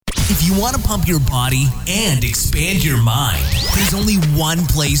If you want to pump your body and expand your mind, there's only one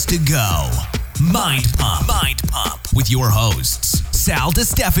place to go. Mind Pump. Mind Pump with your hosts, Sal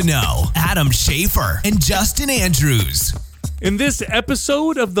DiStefano, Adam Schafer, and Justin Andrews. In this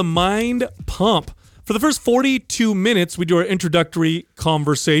episode of the Mind Pump, for the first 42 minutes, we do our introductory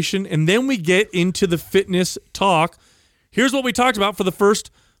conversation, and then we get into the fitness talk. Here's what we talked about for the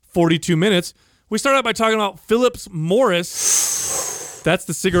first 42 minutes. We started out by talking about Philip Morris. That's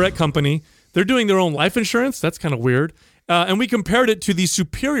the cigarette company. They're doing their own life insurance. That's kind of weird. And we compared it to the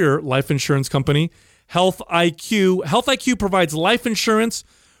superior life insurance company, Health IQ. Health IQ provides life insurance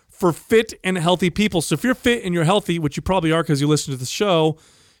for fit and healthy people. So if you're fit and you're healthy, which you probably are because you listen to the show,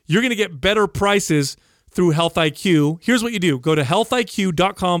 you're going to get better prices through Health IQ. Here's what you do. Go to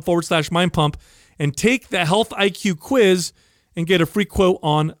healthiq.com/mindpump and take the Health IQ quiz and get a free quote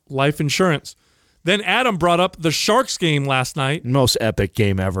on life insurance. Then Adam brought up the Sharks game last night. Most epic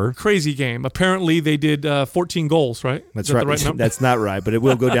game ever. Crazy game. Apparently they did 14 goals, right? That's right. That's not right, but it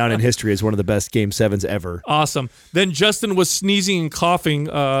will go down in history as one of the best Game 7s ever. Awesome. Then Justin was sneezing and coughing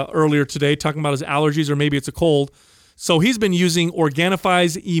earlier today, talking about his allergies, or maybe it's a cold. So he's been using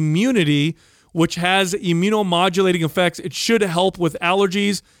Organifi's Immunity, which has immunomodulating effects. It should help with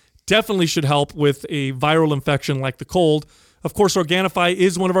allergies, definitely should help with a viral infection like the cold. Of course, Organifi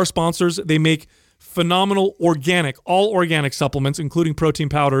is one of our sponsors. They make phenomenal all organic supplements, including protein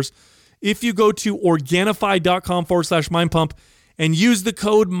powders. If you go to Organifi.com/mindpump and use the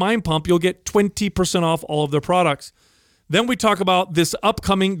code mindpump, you'll get 20% off all of their products. Then we talk about this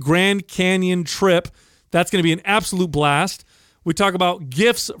upcoming Grand Canyon trip. That's going to be an absolute blast. We talk about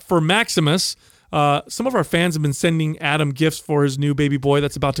gifts for Maximus. Some of our fans have been sending Adam gifts for his new baby boy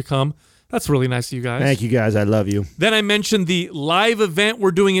that's about to come. That's really nice of you guys. Thank you, guys. I love you. Then I mentioned the live event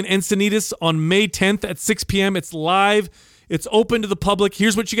we're doing in Encinitas on May 10th at 6 p.m. It's live. It's open to the public.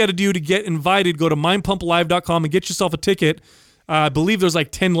 Here's what you got to do to get invited. Go to mindpumplive.com and get yourself a ticket. I believe there's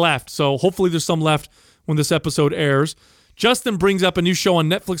like 10 left, so hopefully there's some left when this episode airs. Justin brings up a new show on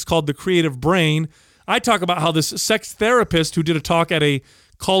Netflix called The Creative Brain. I talk about how this sex therapist who did a talk at a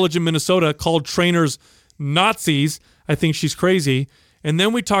college in Minnesota called trainers Nazis. I think she's crazy. And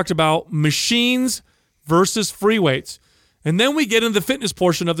then we talked about machines versus free weights. And then we get into the fitness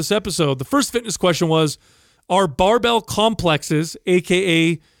portion of this episode. The first fitness question was, are barbell complexes,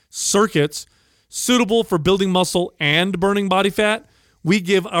 a.k.a. circuits, suitable for building muscle and burning body fat? We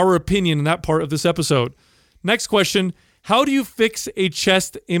give our opinion in that part of this episode. Next question, how do you fix a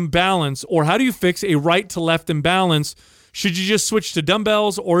chest imbalance, or how do you fix a right to left imbalance? Should you just switch to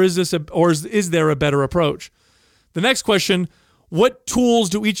dumbbells, or is there a better approach? The next question, what tools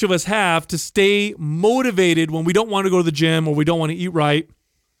do each of us have to stay motivated when we don't want to go to the gym or we don't want to eat right?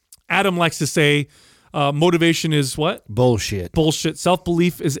 Adam likes to say motivation is what? Bullshit.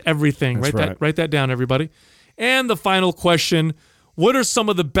 Self-belief is everything. Write that down, everybody. And the final question, what are some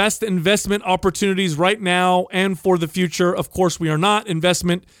of the best investment opportunities right now and for the future? Of course, we are not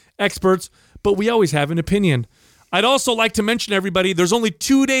investment experts, but we always have an opinion. I'd also like to mention, everybody, there's only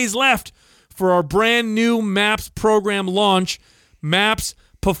 2 days left for our brand new MAPS program launch. MAPS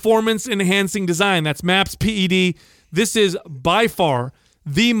Performance Enhancing Design. That's MAPS PED. This is by far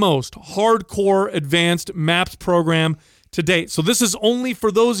the most hardcore advanced MAPS program to date. So this is only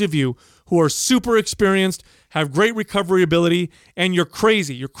for those of you who are super experienced, have great recovery ability, and you're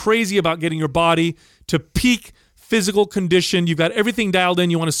crazy. You're crazy about getting your body to peak physical condition. You've got everything dialed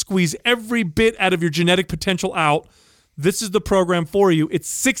in. You want to squeeze every bit out of your genetic potential out. This is the program for you. It's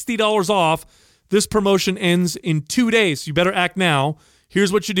 $60 off. This promotion ends in 2 days. So you better act now.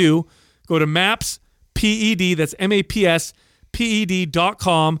 Here's what you do. Go to MAPS PED, that's MAPS,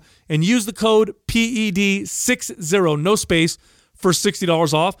 PED.com, and use the code PED60, no space, for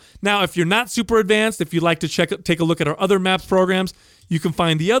 $60 off. Now, if you're not super advanced, if you'd like to take a look at our other MAPS programs, you can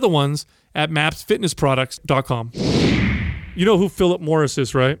find the other ones at mapsfitnessproducts.com. You know who Philip Morris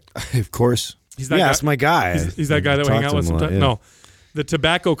is, right? Of course. He's that guy. That's my guy. He's that guy that we hang out with sometimes. Yeah. No. The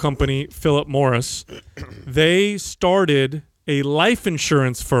tobacco company, Philip Morris, they started a life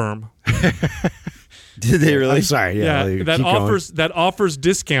insurance firm. Did they really? I'm sorry. Yeah, that offers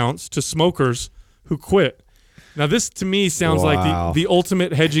discounts to smokers who quit. Now, this to me sounds like the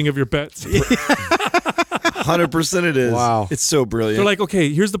ultimate hedging of your bets. 100% it is. Wow. It's so brilliant. They're like,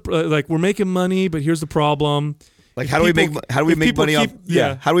 okay, here's the we're making money, but here's the problem. Like, how do we make money off?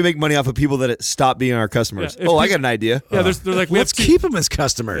 Yeah. How do we make money off of people that stop being our customers? Yeah, I got an idea. Yeah, they're like, let's keep them as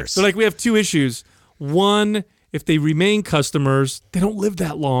customers. They're like, we have two issues. One, if they remain customers, they don't live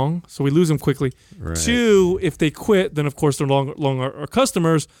that long, so we lose them quickly. Right. Two, if they quit, then of course they're no longer our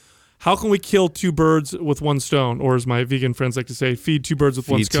customers. How can we kill two birds with one stone? Or as my vegan friends like to say, feed two birds with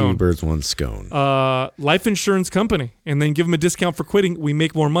one scone. Feed two birds, one scone. Life insurance company. And then give them a discount for quitting. We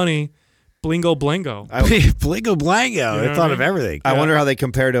make more money. Blingo blango. Blingo blango. You know I thought of everything. I wonder how they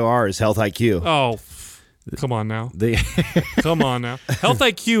compare to ours, Health IQ. Oh, come on now. Come on now. Health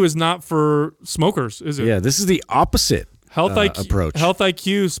IQ is not for smokers, is it? Yeah, this is the opposite Health IQ, approach. Health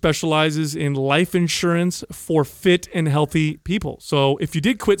IQ specializes in life insurance for fit and healthy people. So if you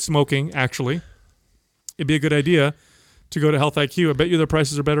did quit smoking, actually, it'd be a good idea to go to Health IQ. I bet you their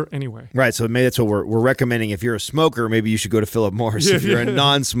prices are better anyway. Right, so maybe that's what we're recommending. If you're a smoker, maybe you should go to Philip Morris. If you're a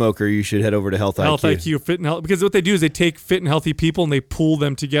non-smoker, you should head over to Health IQ. Health IQ, fit and healthy. Because what they do is they take fit and healthy people and they pool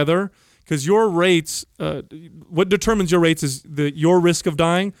them together. Because your rates, what determines your rates is your risk of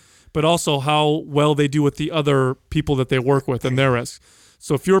dying, but also how well they do with the other people that they work with and their risk.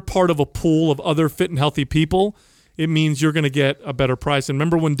 So if you're part of a pool of other fit and healthy people, it means you're going to get a better price. And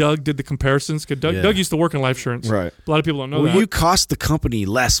remember when Doug did the comparisons? Because Doug used to work in life insurance. Right. A lot of people don't know that. You cost the company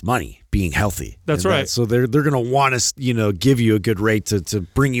less money being healthy. That's right. So they're going to want to give you a good rate to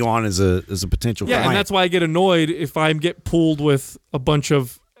bring you on as a potential client. And that's why I get annoyed if I get pooled with a bunch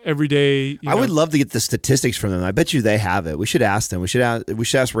of everyday. I would love to get the statistics from them. I bet you they have it. We should ask them. We should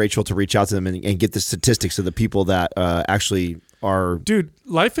ask Rachel to reach out to them and get the statistics of the people that actually are. Dude,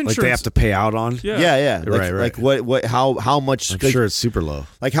 life insurance. Like they have to pay out on. Yeah. Right. Like what? How much? I'm sure it's super low.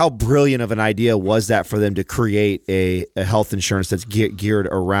 Like how brilliant of an idea was that for them to create a health insurance that's geared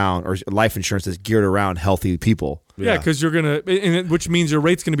around, or life insurance that's geared around healthy people. Yeah, because you're gonna, which means your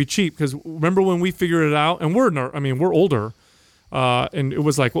rate's gonna be cheap. Because remember when we figured it out, and we're older. And it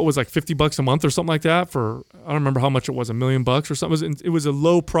was like $50 a month or something like that for, I don't remember how much it was, $1 million or something. It was a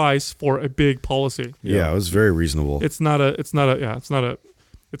low price for a big policy. Yeah, it was very reasonable. It's not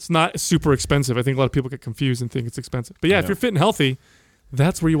super expensive. I think a lot of people get confused and think it's expensive. But if you're fit and healthy,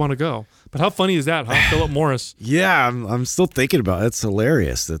 that's where you want to go. But how funny is that, huh? Philip Morris. Yeah, I'm still thinking about it. It's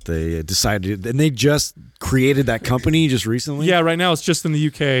hilarious that they decided, and they just created that company just recently. Yeah, right now it's just in the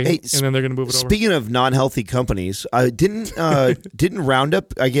UK, and then they're going to move it over. Speaking of non-healthy companies, didn't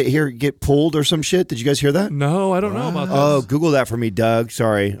Roundup get pulled or some shit? Did you guys hear that? No, I don't know about this. Oh, Google that for me, Doug.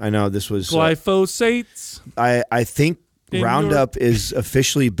 Sorry, I know this was glyphosate. I think Roundup is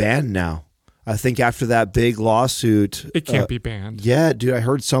officially banned now. I think after that big lawsuit, it can't be banned. Yeah, dude, I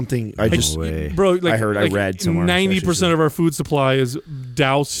heard something. I read somewhere. 90% of our food supply is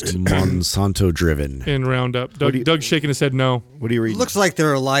doused Monsanto driven in Roundup. Doug's shaking his head no. What do you read? Looks like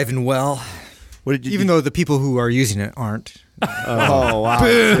they're alive and well. Even though the people who are using it aren't. Oh, wow.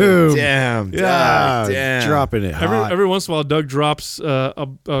 Boom. Damn. Yeah. Damn. Dropping it hot. Every once in a while, Doug drops a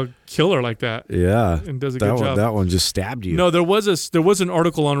killer like that. Yeah. And does a good job. That one just stabbed you. No, there was an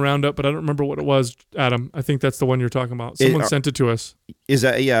article on Roundup, but I don't remember what it was, Adam. I think that's the one you're talking about. Someone sent it to us. Is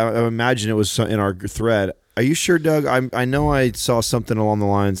that, I imagine it was in our thread. Are you sure, Doug? I know I saw something along the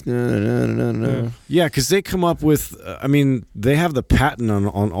lines. No. Yeah, because they come up with. They have the patent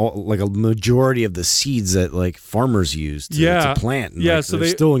on all, like a majority of the seeds that like farmers use to plant. And, so they're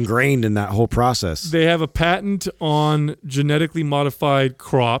still ingrained in that whole process. They have a patent on genetically modified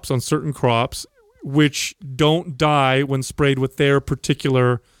crops, on certain crops, which don't die when sprayed with their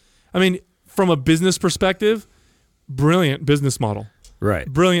particular. From a business perspective, brilliant business model. Right.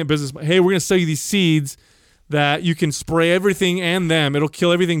 Brilliant business. Hey, we're going to sell you these seeds that you can spray everything and them. It'll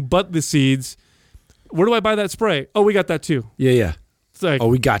kill everything but the seeds. Where do I buy that spray? Oh, we got that too. Yeah. It's like,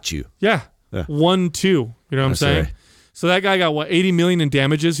 we got you. Yeah. 1, 2. You know what I'm saying? Right. So that guy got, $80 million in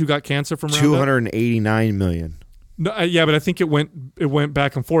damages who got cancer from Roundup? 289 million. No, but I think it went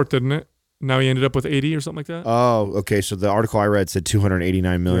back and forth, didn't it? Now he ended up with 80 or something like that? Oh, okay. So the article I read said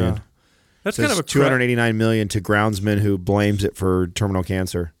 289 million. Yeah. That's kind of a 289 million to groundsman who blames it for terminal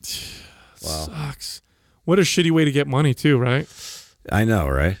cancer. Wow. Sucks. What a shitty way to get money too, right? I know,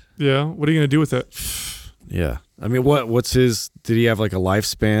 right? Yeah. What are you going to do with it? Yeah. What's his, did he have like a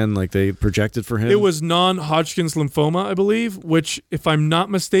lifespan like they projected for him? It was non-Hodgkin's lymphoma, I believe, which if I'm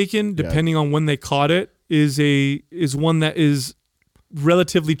not mistaken, depending on when they caught it, is one that is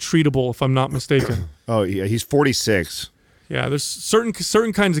relatively treatable, if I'm not mistaken. Oh, yeah. He's 46. Yeah. There's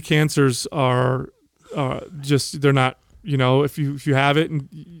certain kinds of cancers are just, they're not, if you have it and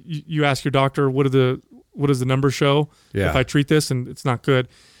you ask your doctor, what does the number show if I treat this, and it's not good.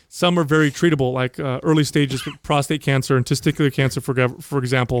 Some are very treatable, like early stages prostate cancer and testicular cancer, for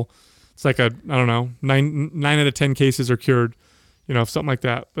example. It's like 9 out of 10 cases are cured, something like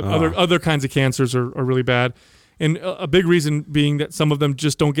that. But other kinds of cancers are really bad. And a big reason being that some of them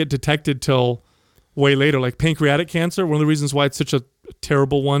just don't get detected till way later. Like pancreatic cancer, one of the reasons why it's such a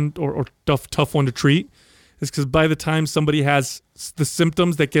terrible one or tough one to treat is because by the time somebody has the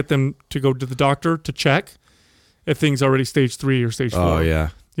symptoms that get them to go to the doctor to check, if things already stage 3 or stage 4. Oh, yeah.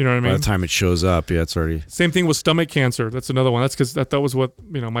 You know what I mean? By the time it shows up, yeah, it's already... Same thing with stomach cancer. That's another one. That's because that was what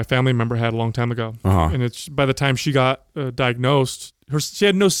my family member had a long time ago. And it's by the time she got diagnosed, she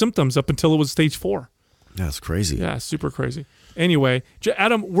had no symptoms up until it was stage 4. That's crazy. Yeah, super crazy. Anyway,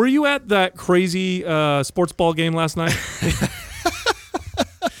 Adam, were you at that crazy sports ball game last night?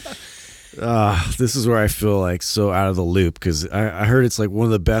 This is where I feel like so out of the loop because I heard it's like one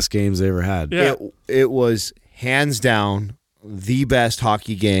of the best games they ever had. Yeah. It was hands down the best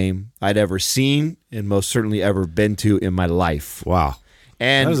hockey game I'd ever seen and most certainly ever been to in my life. Wow.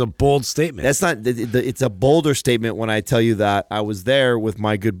 And that is a bold statement. That's not. It's a bolder statement when I tell you that I was there with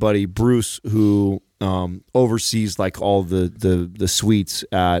my good buddy Bruce, who oversees like all the suites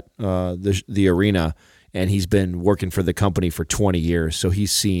at the arena, and he's been working for the company for 20 years. So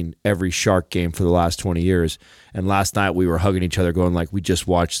he's seen every Shark game for the last 20 years. And last night we were hugging each other, going like, we just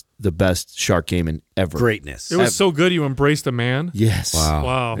watched the best Shark game in ever. Greatness. It was so good. You embraced a man. Yes.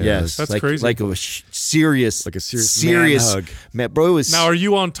 Wow. Yes. That's like, crazy. Like a serious man hug. Man, bro, it was. Now, are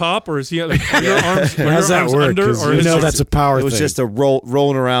you on top, or is he? Like, are your arms? How does that work? Under, or you know that's a power thing. It was just a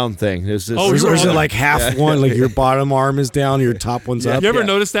rolling around thing. It was just, or is it like half one? Like your bottom arm is down, your top one's up. You ever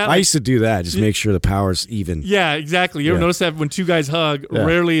notice that? I used to do that. Just make sure the power's even. Yeah, exactly. You ever notice that when two guys hug,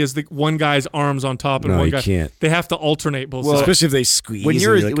 rarely is the one guy's arms on top and one guy. Can't. They have to alternate both sides. Especially if they squeeze. When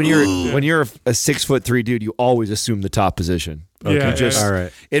you're a 6'3" dude, you always assume the top position. Okay, all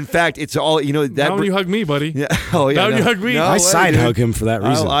right. In fact, it's all that. Now when you hug me, buddy. Yeah. Oh yeah. Now when you hug me, I side hug him for that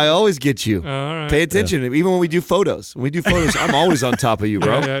reason. I always get you. All right. Pay attention. Even when we do photos, I'm always on top of you,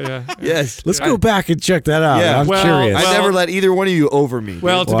 bro. Yeah. Yes. Let's go back and check that out. Yeah. I'm curious. I never let either one of you over me.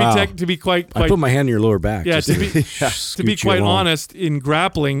 Well, to be quite, I put my hand in your lower back. Yeah. To be quite honest, in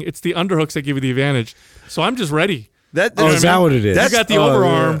grappling, it's the underhooks that give you the advantage. So I'm just ready. Is that what it is? You got the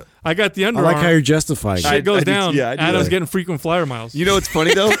overarm. Yeah. I got the underarm. I like how you're justifying. Shit goes down. Yeah, Adam's getting frequent flyer miles. You know what's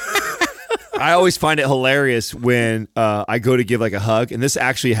funny though? I always find it hilarious when I go to give like a hug, and this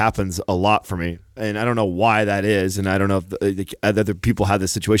actually happens a lot for me, and I don't know why that is, and I don't know if other people have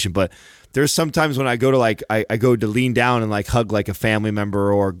this situation, but there's sometimes when I go to I go to lean down and like hug like a family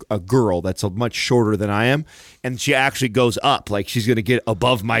member or a girl that's much shorter than I am, and she actually goes up like she's gonna get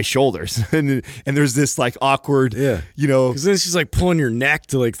above my shoulders, and there's this like awkward, because then she's like pulling your neck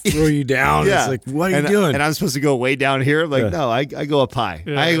to like throw you down. Yeah. It's like, what are you doing? And I'm supposed to go way down here. Like, no, I go up high.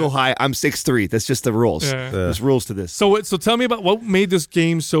 Yeah. I go high. I'm 6'3". That's just the rules. Yeah. There's rules to this. So tell me about what made this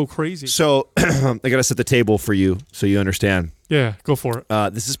game so crazy. So I gotta set the table for you so you understand. Yeah, go for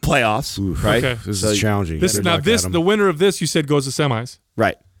it. This is playoffs, right? Okay. This is challenging. The winner of this, you said, goes to semis.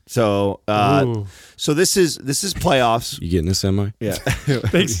 Right. So, so this is playoffs. You getting a semi? Yeah.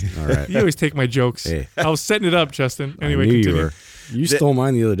 Thanks. All right. You always take my jokes. Hey. I was setting it up, Justin. Anyway, I knew continue. you stole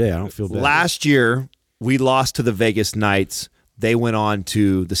mine the other day. I don't feel bad. Last year, we lost to the Vegas Knights. They went on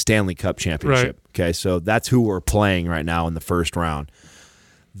to the Stanley Cup Championship. Right. Okay, so that's who we're playing right now in the first round.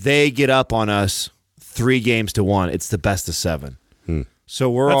 They get up on us 3-1. It's the best of 7.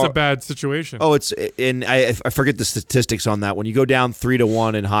 So that's a bad situation. Oh, it's and I forget the statistics on that. When you go down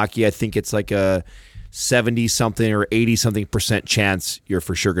 3-1 in hockey, I think it's like a 70-something or 80-something% chance you're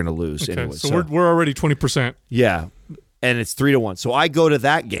for sure going to lose. Okay, Anyway, so we're already 20%. Yeah, and it's 3-1. So I go to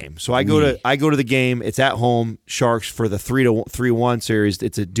that game. So I go to the game. It's at home. Sharks for the 3-1 series.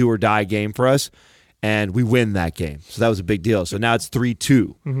 It's a do or die game for us. And we win that game. So that was a big deal. So now it's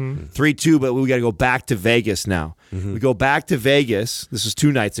 3-2. 3-2, but we got to go back to Vegas now. We go back to Vegas. This was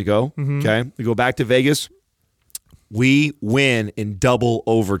 2 nights ago. Okay. We go back to Vegas. We win in double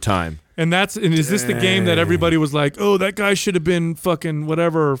overtime. And is this the game that everybody was like, oh, that guy should have been fucking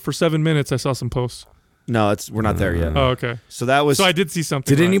whatever for 7 minutes? I saw some posts. No, we're not there yet. Oh, okay. So I did see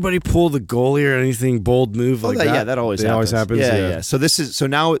something. Did anybody pull the goalie or anything bold move like that? Yeah, that always happens. Yeah. So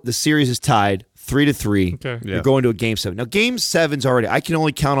now the series is tied 3-3. Okay. You're going to a game 7. Now game 7's already. I can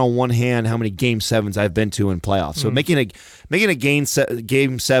only count on one hand how many game 7s I've been to in playoffs. So making a game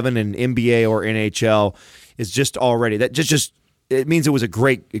 7 in NBA or NHL is just already that just. It means it was a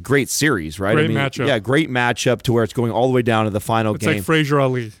great series, right? Great matchup. Yeah, great matchup to where it's going all the way down to the final game. It's like Frazier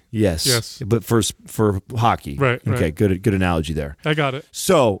Ali. Yes. But for hockey. Right. Okay, good analogy there. I got it.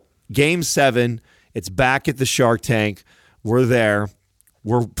 So, game 7, it's back at the Shark Tank. We're there.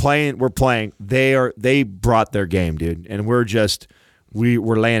 We're playing. They brought their game, dude. And we're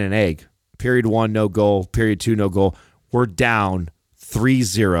laying an egg. Period 1, no goal. Period 2, no goal. We're down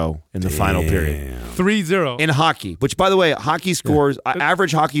 3-0 in the final period. 3-0 in hockey. Which, by the way, hockey scores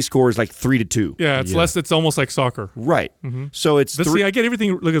average hockey score is like 3-2. Yeah, it's less. It's almost like soccer. Right. So it's see, I get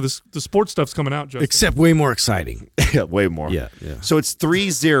everything. Look at this. The sports stuff's coming out, Justin. Except way more exciting. Yeah, way more. Yeah. So it's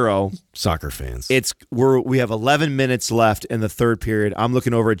 3-0. Soccer fans. We have 11 minutes left in the third period. I'm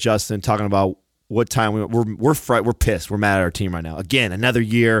looking over at Justin talking about what time we're pissed. We're mad at our team right now. Again, another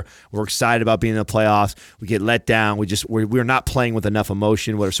year. We're excited about being in the playoffs. We get let down. We're not playing with enough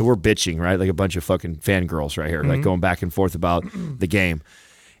emotion. So we're bitching, right? Like a bunch of fucking fangirls right here, like going back and forth about the game.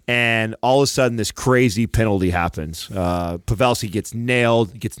 And all of a sudden, this crazy penalty happens. Pavelski gets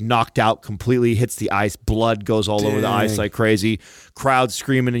nailed, gets knocked out completely, hits the ice. Blood goes all over the ice like crazy. Crowd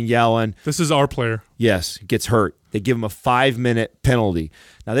screaming and yelling. This is our player. Yes, gets hurt. They give him a 5-minute penalty.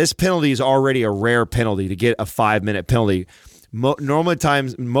 Now, this penalty is already a rare penalty to get a 5-minute penalty. Most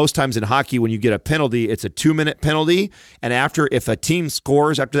times in hockey, when you get a penalty, it's a 2-minute penalty. And if a team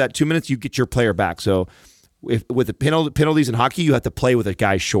scores after that 2 minutes, you get your player back. So with the penalties in hockey, you have to play with a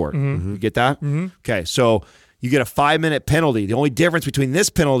guy short. You get that? Okay, so you get a 5-minute penalty. The only difference between this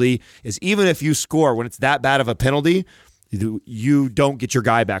penalty is even if you score, when it's that bad of a penalty, you don't get your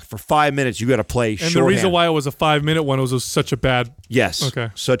guy back. For 5 minutes, you got to play shorthand. And the reason why it was a 5-minute one was such a bad... Yes. Okay.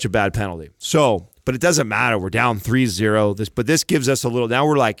 Such a bad penalty. So, but it doesn't matter. We're down 3-0. But this gives us a little... Now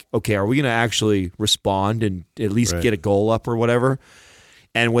we're like, okay, are we going to actually respond and at least get a goal up or whatever?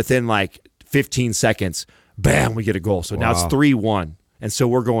 And within like 15 seconds, bam, we get a goal. So now it's 3-1. And so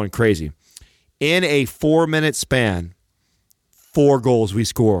we're going crazy. In a 4-minute span, 4 goals we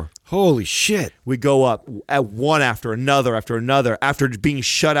score. Holy shit. We go up at one after another after being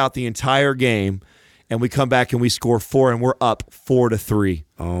shut out the entire game, and we come back and we score 4, and we're up 4-3.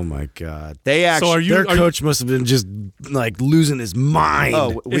 Oh my God. Their coach must have been just like losing his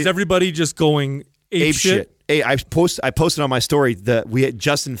mind. Is everybody just going ape shit? Hey, I posted on my story that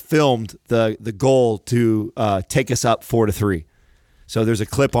Justin filmed the goal to take us up 4-3. So there's a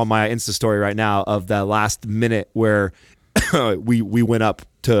clip on my Insta story right now of that last minute where we went up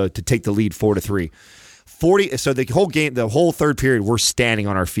to take the lead 4-3. So the whole game, the whole third period, we're standing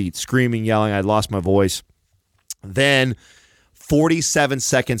on our feet, screaming, yelling. I lost my voice. Then 47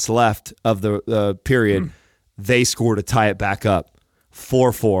 seconds left of the period, they score to tie it back up.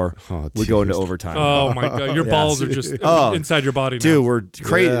 4-4. We go into overtime. Oh my God, your balls are just inside your body now. Dude, we're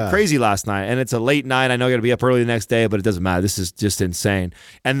crazy last night, and it's a late night. I know I got to be up early the next day, but it doesn't matter. This is just insane.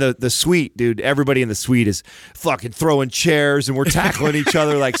 And the suite, dude, everybody in the suite is fucking throwing chairs, and we're tackling each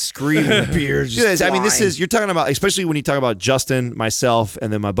other like screaming. Beers. I mean, you're talking about, especially when you talk about Justin, myself,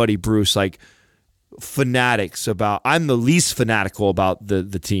 and then my buddy Bruce, like fanatics about. I'm the least fanatical about the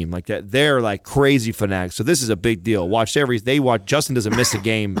team, like that. They're like crazy fanatics. So this is a big deal. Justin doesn't miss a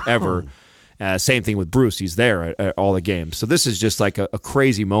game ever. Same thing with Bruce. He's there at all the games. So this is just like a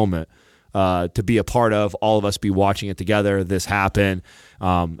crazy moment to be a part of. All of us be watching it together. This happen,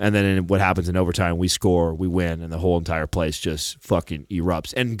 and then what happens in overtime? We score, we win, and the whole entire place just fucking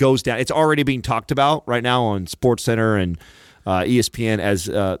erupts and goes down. It's already being talked about right now on SportsCenter and ESPN as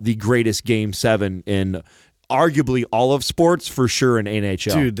the greatest Game 7 in arguably all of sports, for sure in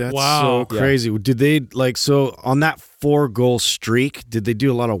NHL. Dude, that's so crazy. Yeah. Did they on that 4-goal streak, did they do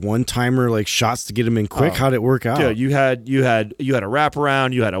a lot of one-timer like shots to get them in quick? How'd it work out? Dude, you had a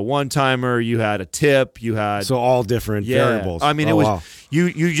wraparound, you had a one-timer, you had a tip, you had all different variables. I mean, it was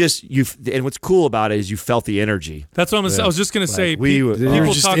and what's cool about it is you felt the energy. That's what I was just gonna say. We were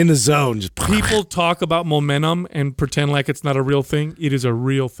just in the zone. People talk about momentum and pretend like it's not a real thing. It is a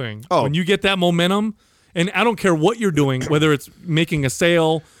real thing. When you get that momentum. And I don't care what you're doing, whether it's making a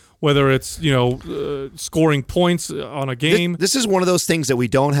sale, whether it's scoring points on a game. This is one of those things that we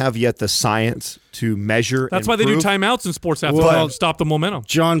don't have yet the science to measure. That's why they do timeouts in sports after to stop the momentum.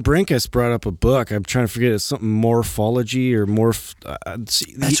 John Brinkus brought up a book. I'm trying to forget. It's something morphology or morph.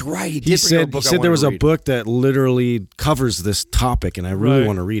 That's right. He said there was a book that literally covers this topic, and I really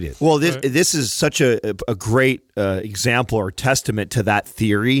want to read it. Well, this is such a great example or testament to that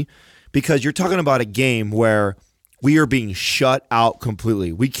theory. Because you're talking about a game where we are being shut out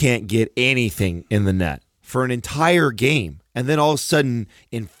completely. We can't get anything in the net for an entire game. And then all of a sudden,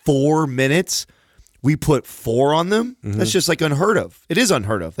 in 4 minutes, we put 4 on them. Mm-hmm. That's just like unheard of. It is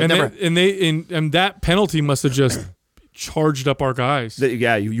unheard of. And that penalty must have just charged up our guys.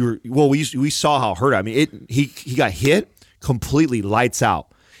 Yeah, we saw how hurt. I mean, he got hit completely lights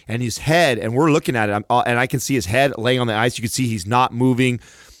out. And his head, and we're looking at it, and I can see his head laying on the ice. You can see he's not moving.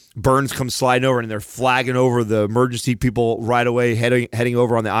 Burns comes sliding over, and they're flagging over the emergency people right away, heading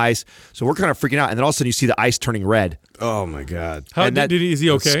over on the ice. So we're kind of freaking out, and then all of a sudden you see the ice turning red. Oh my God! Is he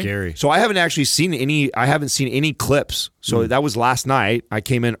okay? That's scary. So I haven't actually seen any. I haven't seen any clips. So that was last night. I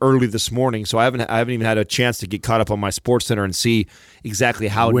came in early this morning, so I haven't even had a chance to get caught up on my Sports Center and see exactly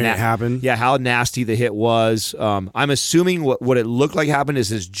how when it happened. Yeah, how nasty the hit was. I'm assuming what it looked like happened is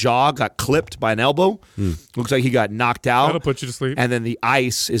his jaw got clipped by an elbow. Looks like he got knocked out. That'll put you to sleep. And then the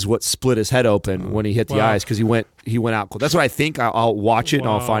ice is what split his head open when he hit the ice because he went out cold. That's what I think. I'll watch it and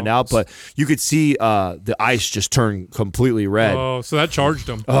I'll find out. But you could see the ice just turn completely red. Oh, so that charged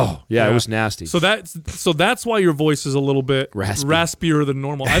him. Oh, yeah, it was nasty. So that's why your voice is a little bit raspier than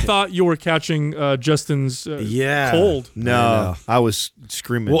normal. I thought you were catching Justin's cold. No, I was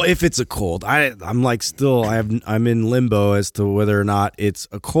screaming. Well, if it's a cold, I'm like still I'm in limbo as to whether or not it's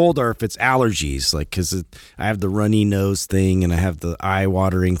a cold or if it's allergies. Like because I have the runny nose thing and I have the eye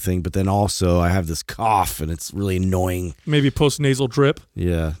watering thing, but then also I have this cough and it's really annoying. Maybe post-nasal drip.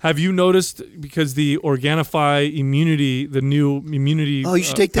 Yeah. Have you noticed because the Organifi Immunity, the new immunity? Oh, you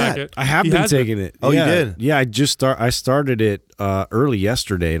should take packet, that. I have been taking it. Oh, yeah. You did? Yeah, I started it early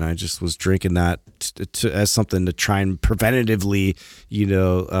yesterday, and I just was drinking that as something to try and preventatively,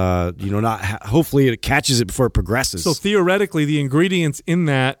 hopefully it catches it before it progresses. So theoretically, the ingredients in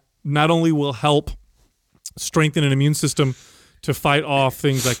that not only will help strengthen an immune system to fight off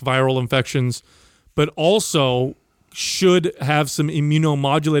things like viral infections, but also should have some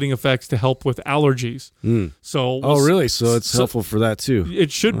immunomodulating effects to help with allergies. So really? So it's helpful for that too.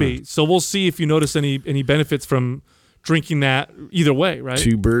 It should be. So we'll see if you notice any benefits from drinking that either way, right?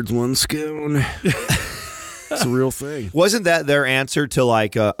 2 birds, 1 stone. It's a real thing. Wasn't that their answer to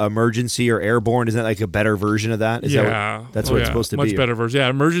like emergency or airborne? Isn't that like a better version of that? That's what it's supposed to be. Much better version. Yeah,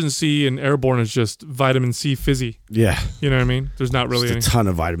 emergency and airborne is just vitamin C fizzy. Yeah. You know what I mean? There's not really a ton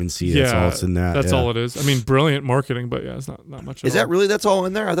of vitamin C. That's all it's in that. That's all it is. I mean, brilliant marketing, but yeah, it's not much. Is that really? That's all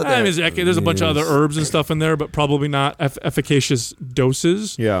in there? I thought there's a bunch of other herbs and stuff in there, but probably not efficacious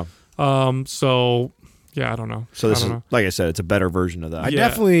doses. Yeah. So yeah, I don't know. So this is, like I said, it's a better version of that. I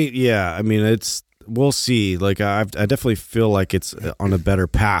definitely. I mean, we'll see. Like I definitely feel like it's on a better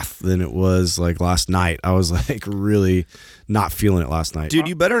path than it was like last night. I was like really not feeling it last night. Dude,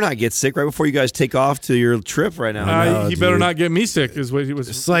 you better not get sick right before you guys take off to your trip right now. He better not get me sick is what he was.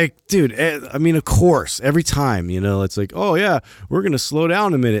 It's like, dude, I mean, of course, every time, it's like, oh yeah, we're going to slow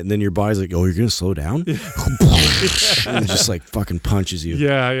down a minute. And then your body's like, oh, you're going to slow down? And it just like fucking punches you.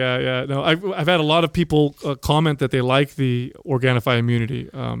 Yeah. No, I've had a lot of people comment that they like the Organifi Immunity,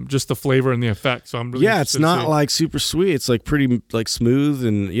 just the flavor and the effect. So I'm really it's not like super sweet. It's like pretty like smooth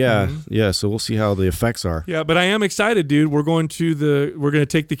and So we'll see how the effects are. Yeah, but I am excited, dude. We're going to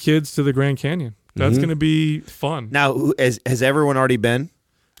take the kids to the Grand Canyon. That's going to be fun. Now, has everyone already been?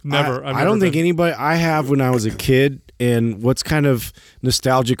 Never. I don't think anybody. I have when I was a kid, and what's kind of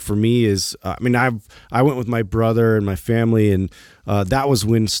nostalgic for me is, I went with my brother and my family, and that was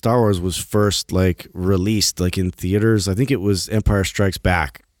when Star Wars was first like released, like in theaters. I think it was Empire Strikes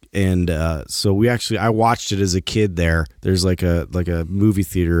Back. And so I watched it as a kid there. There's like a movie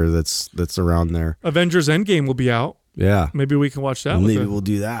theater that's around there. Avengers Endgame will be out. Yeah. Maybe we can watch that. Maybe we'll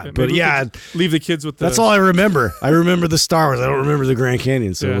do that. Yeah, but yeah. Leave the kids with that's all I remember. I remember the Star Wars. I don't remember the Grand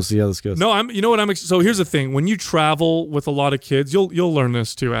Canyon, so we'll see how this goes. No, so here's the thing. When you travel with a lot of kids, you'll learn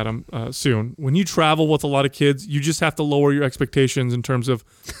this too, Adam, soon. When you travel with a lot of kids, you just have to lower your expectations in terms of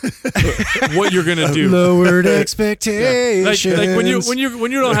what you're going to do. Lowered expectations. Like when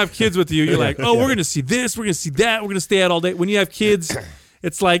you don't have kids with you, you're like, oh, we're going to see this, we're going to see that, we're going to stay out all day. When you have kids,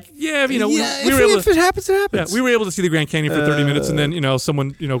 it's like, we were able to, if it happens, it happens. Yeah, we were able to see the Grand Canyon for 30 minutes, and then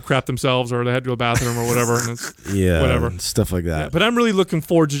someone crapped themselves or they had to go to the bathroom or whatever, and it's whatever stuff like that. Yeah, but I'm really looking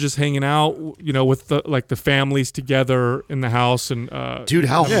forward to just hanging out, with the families together in the house and dude,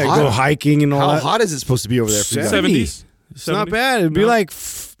 how hot? Go hiking and all that. How hot is it supposed to be over there for you? 70s. It's not bad. It'd be like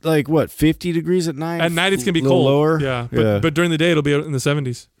what, 50 degrees at night? At night it's gonna be cold. Lower. Yeah. But during the day it'll be in the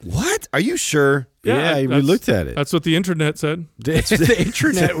 70s. What? Are you sure? Yeah, we looked at it. That's what the internet said. The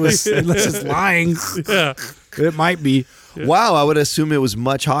internet was, unless it's lying. Yeah. It might be. Yeah. Wow, I would assume it was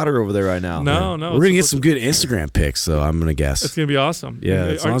much hotter over there right now. No. We're going to get some good Instagram pics, though, I'm going to guess. It's going to be awesome. Yeah,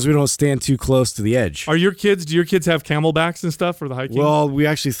 as long as we don't stand too close to the edge. Do your kids have camelbacks and stuff for the hiking? Well, we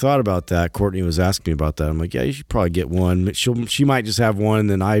actually thought about that. Courtney was asking me about that. I'm like, yeah, you should probably get one. She might just have one, and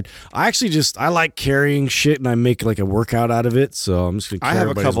then I like carrying shit, and I make like a workout out of it, so I'm just going to carry I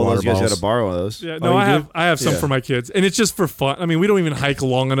have a couple of those. You guys got to borrow those. Yeah, no, I have some for my kids, and it's just for fun. I mean, we don't even hike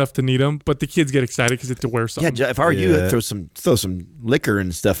long enough to need them, but the kids get excited because they have to wear something. Yeah, if I were you, throw some liquor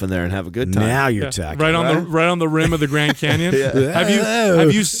and stuff in there and have a good time. Now you're talking. Right on the rim of the Grand Canyon.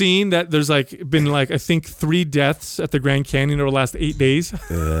 Have you seen that there's been I think 3 deaths at the Grand Canyon over the last 8 days?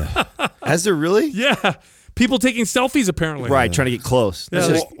 Has there really? Yeah. People taking selfies apparently. Right, trying to get close.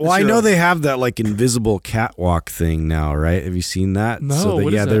 Yeah, I know they have that invisible catwalk thing now, right? Have you seen that? No.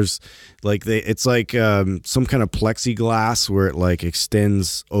 What is that? There's it's some kind of plexiglass where it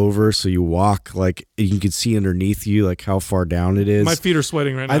extends over, so you walk you can see underneath you how far down it is. My feet are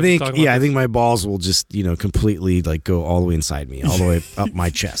sweating right now. I think my balls will just completely go all the way inside me, all the way up my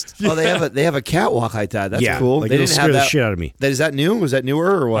chest. Oh, they have a catwalk like that. That's cool. They didn't scare the shit out of me. Is that new? Was that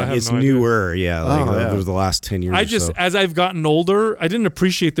newer or what? It's newer. Yeah, over the last 10 years. As I've gotten older, I didn't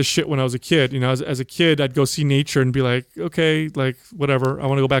appreciate the shit when I was a kid. As a kid, I'd go see nature and be like, okay, whatever. I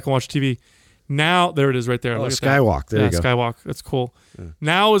want to go back and watch TV. Now, there it is right there. Look at Skywalk. There you go. Skywalk. That's cool. Yeah.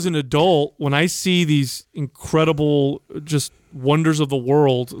 Now, as an adult, when I see these incredible just wonders of the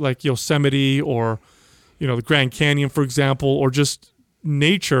world, like Yosemite or, the Grand Canyon, for example, or just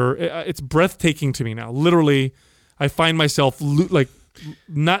nature, it's breathtaking to me now. Literally, I find myself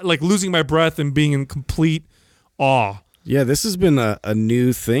not losing my breath and being in complete awe. Yeah, this has been a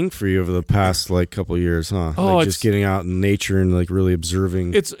new thing for you over the past couple of years, huh? Oh, just getting out in nature and really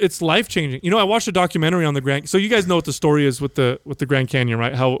observing. It's life changing. I watched a documentary on the Grand. So you guys know what the story is with the Grand Canyon,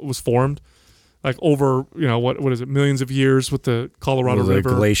 right? How it was formed, over what is it, millions of years with the Colorado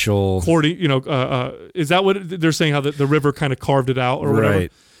River, glacial. Is that what they're saying? How the river kind of carved it out or whatever?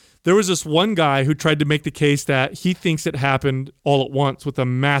 Right. There was this one guy who tried to make the case that he thinks it happened all at once with a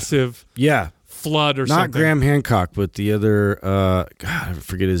massive flood or something. Not Graham Hancock, but the other, I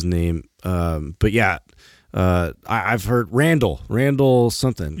forget his name. But yeah, I've heard Randall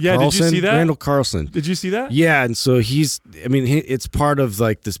something. Yeah, Carlson? Did you see that? Randall Carlson. Did you see that? Yeah, and so it's part of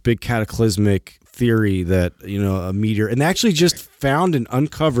this big cataclysmic theory that a meteor, and they actually just found and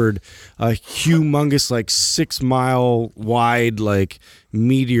uncovered a humongous 6 mile wide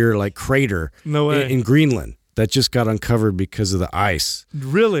meteor crater in Greenland that just got uncovered because of the ice.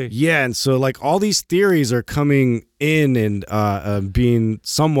 Really? Yeah, and so all these theories are coming in and being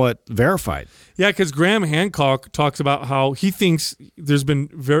somewhat verified. Yeah, because Graham Hancock talks about how he thinks there's been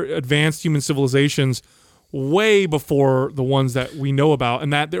very advanced human civilizations way before the ones that we know about,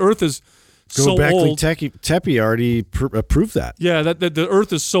 and that the Earth is so old. Tepe already proved that. Yeah, that the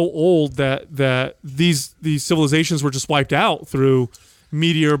Earth is so old that these civilizations were just wiped out through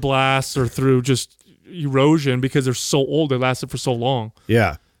meteor blasts or through just erosion because they're so old. They lasted for so long.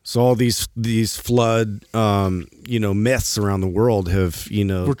 Yeah. So all these flood myths around the world have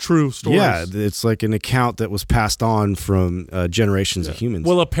were true stories. Yeah, it's an account that was passed on from generations of humans.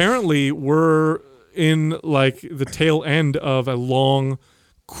 Well, apparently we're in the tail end of a long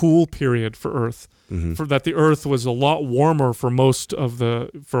cool period for Earth. Mm-hmm. For that the Earth was a lot warmer for most of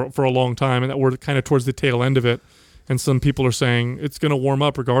for a long time, and that we're kind of towards the tail end of it. And some people are saying it's going to warm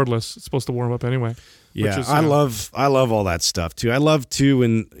up regardless. It's supposed to warm up anyway. Yeah, I love all that stuff too. I love too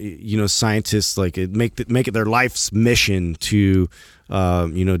when scientists make it their life's mission to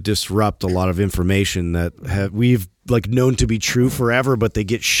disrupt a lot of information that we've known to be true forever, but they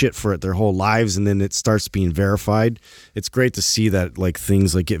get shit for it their whole lives, and then it starts being verified. It's great to see that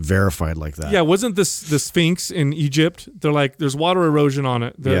things get verified like that. Yeah, wasn't the Sphinx in Egypt? They're there's water erosion on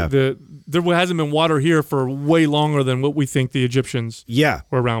it. There hasn't been water here for way longer than what we think the Egyptians were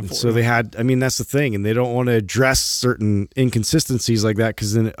around for. So they had, that's the thing, and they don't want to address certain inconsistencies like that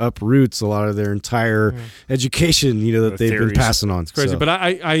because then it uproots a lot of their entire education, that they've been passing on. It's crazy, but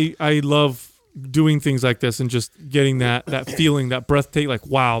I love doing things like this and just getting that feeling, that breathtaking,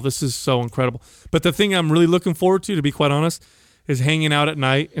 wow, this is so incredible. But the thing I'm really looking forward to be quite honest, is hanging out at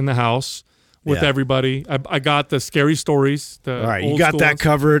night in the house with everybody. I got the scary stories. All right, you got that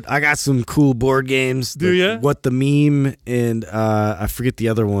covered. I got some cool board games. Do you? What the Meme, and I forget the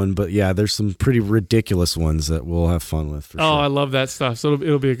other one, but yeah, there's some pretty ridiculous ones that we'll have fun with. For sure. I love that stuff. So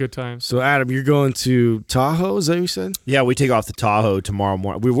it'll be a good time. So Adam, you're going to Tahoe? Is that what you said? Yeah, we take off to Tahoe tomorrow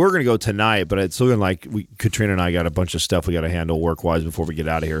morning. We were going to go tonight, but it's looking like Katrina and I got a bunch of stuff we got to handle work-wise before we get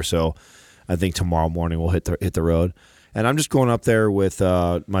out of here. So I think tomorrow morning we'll hit the road. And I'm just going up there with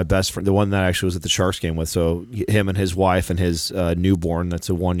my best friend, the one that actually was at the Sharks game with. So him and his wife and his newborn, that's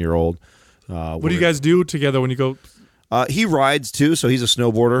a 1-year-old. What do you guys do together when you go? He rides too, so he's a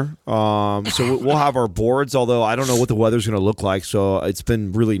snowboarder. So we'll have our boards, although I don't know what the weather's going to look like. So it's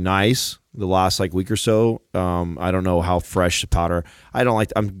been really nice. the last like week or so. I don't know how fresh the powder.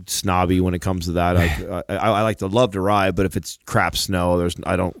 I'm snobby when it comes to that. I like to love to ride, but if it's crap snow,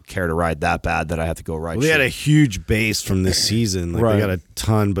 I don't care to ride that bad that I have to go ride. Well, they had a huge base from this season. Like, right. They got a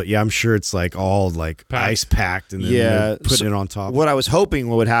ton, but yeah, I'm sure it's like all like ice packed and then they're putting it on top. What I was hoping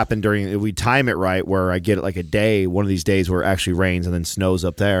what would happen we time it right where I get it like a day, one of these days where it actually rains and then snows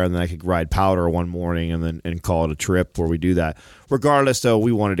up there, and then I could ride powder one morning and call it a trip where we do that. Regardless, though,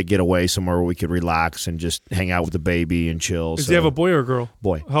 we wanted to get away somewhere where we could relax and just hang out with the baby and chill. Does he have a boy or a girl?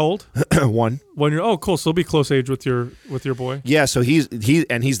 Boy. How old? 1. 1 year. Oh, cool. So he'll be close age with your boy. Yeah. So he's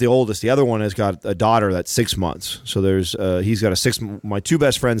the oldest. The other one has got a daughter that's 6 months. So he's got my 2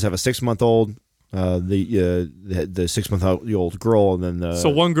 best friends have a 6-month-old, the 6-month-old girl, and then so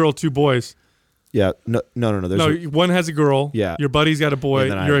 1 girl, 2 boys. Yeah. No. One has a girl. Yeah. Your buddy's got a boy.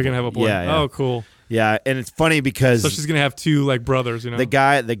 You're gonna have a boy. Yeah. Oh, cool. Yeah, and it's funny because so she's gonna have 2 like brothers, you know. The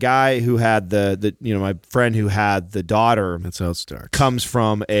guy who had the my friend who had the daughter. That's how it starts. Comes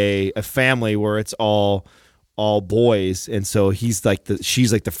from a family where it's all boys, and so she's like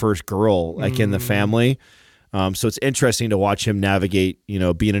the first girl like in the family. So it's interesting to watch him navigate,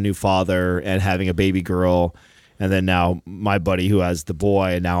 being a new father and having a baby girl. And then now my buddy who has the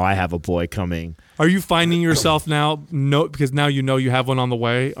boy, and now I have a boy coming. Are you finding yourself now, because now you have one on the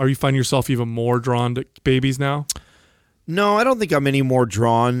way, are you finding yourself even more drawn to babies now? No, I don't think I'm any more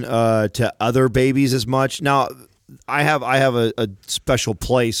drawn to other babies as much. Now, I have a special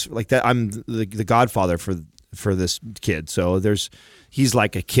place like that. I'm the godfather for this kid. So he's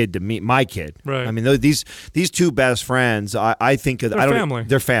like a kid to me, my kid. Right. I mean, these 2 best friends, I think of family.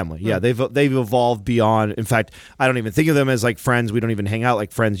 They're family. Yeah, they've evolved beyond. In fact, I don't even think of them as like friends. We don't even hang out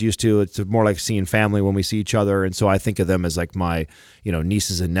like friends used to. It's more like seeing family when we see each other. And so I think of them as like my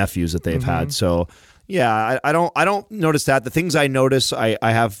nieces and nephews that they've had. So yeah, I don't notice that. The things I notice, I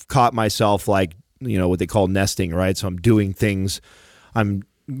have caught myself like what they call nesting. Right. So I'm doing things. I'm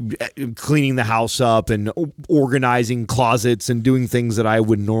cleaning the house up and organizing closets and doing things that I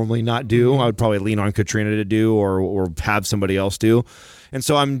would normally not do. I would probably lean on Katrina to do or have somebody else do. And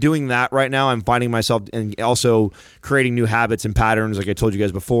so I'm doing that right now. I'm finding myself and also creating new habits and patterns. Like I told you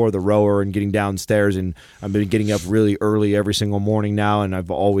guys before, the rower and getting downstairs. And I've been getting up really early every single morning now. And I've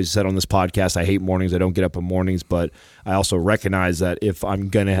always said on this podcast, I hate mornings. I don't get up on mornings. But I also recognize that if I'm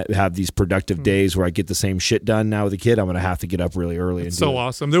going to have these productive days where I get the same shit done now with a kid, I'm going to have to get up really early. It's so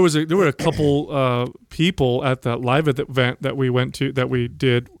awesome. There were a couple people at that live event that we went to, that we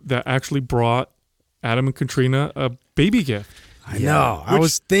did, that actually brought Adam and Katrina a baby gift. I know. I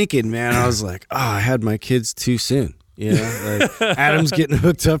was thinking, man, I was like, I had my kids too soon. Like Adam's getting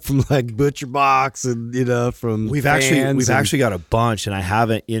hooked up from like Butcher Box and from we've actually got a bunch, and I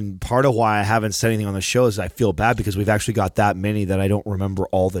haven't. In part of why I haven't said anything on the show is I feel bad because we've actually got that many that I don't remember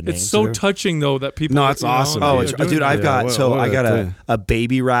all the names. It's so touching though that people. No, it's awesome. Oh, dude, I've got I got a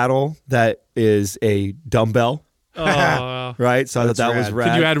baby rattle that is a dumbbell. Right, so I thought that was rad.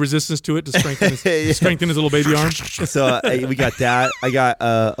 Could you add resistance to it to strengthen his little baby arm? So we got that. I got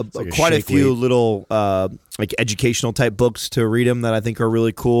quite a few little like educational type books to read them that I think are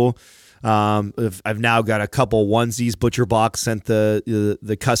really cool. I've now got a couple onesies. Butcher Box sent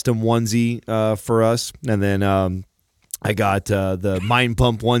the custom onesie for us, and then I got the Mind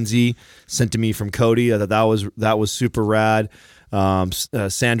Pump onesie sent to me from Cody. I thought that was super rad.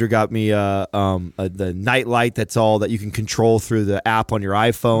 Sandra got me the night light that's all that you can control through the app on your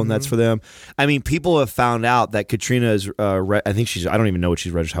iPhone. That's for them. I mean, people have found out that Katrina is I don't even know what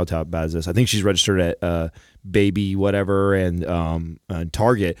she's registered. How bad is this? I think she's registered at Baby whatever and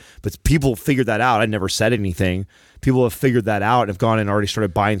Target, but people figured that out. I never said anything. People have figured that out and have gone and already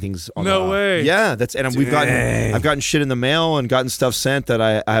started buying things. No way. Yeah, I've gotten shit in the mail and gotten stuff sent that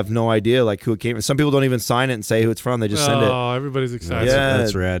I have no idea like who it came from. Some people don't even sign it and say who it's from. They just send it. Oh, everybody's excited. Yeah,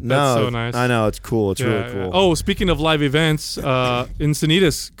 that's rad. That's so nice. I know, it's cool. It's really cool. Oh, speaking of live events,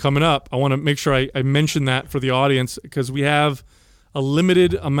 Encinitas coming up. I want to make sure I mention that for the audience because we have a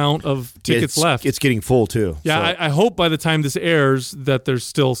limited amount of tickets left. It's getting full too. Yeah, so. I hope by the time this airs that there's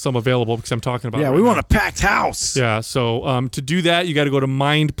still some available because I'm talking about. Yeah, we want a packed house. Yeah, so to do that, you got to go to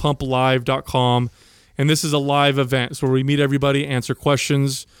mindpumplive.com, and this is a live event. So where we meet everybody, answer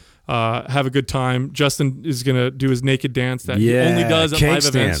questions, have a good time. Justin is gonna do his naked dance that he only does at live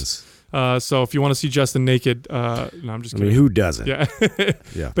events. So if you want to see Justin naked, no, I'm just kidding. I mean, who doesn't? Yeah.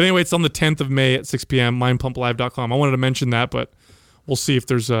 Yeah. But anyway, it's on the 10th of May at 6 p.m. mindpumplive.com. I wanted to mention that, but we'll see if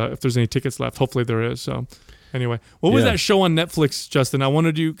there's any tickets left. Hopefully there is. So Anyway, what was that show on Netflix, Justin? I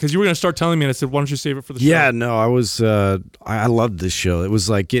wanted you, because you were going to start telling me, and I said, why don't you save it for the show? Yeah, no, I was, I loved this show. It was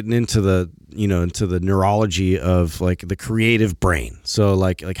like getting into the neurology of like the creative brain. So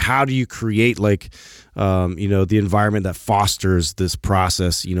like how do you create like, the environment that fosters this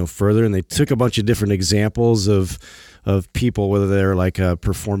process, further. And they took a bunch of different examples of people, whether they're like a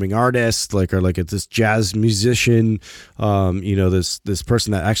performing artist, or this jazz musician, this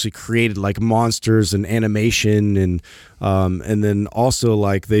person that actually created like monsters and animation, and then also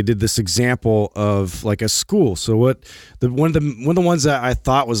like they did this example of like a school. So one of the ones that I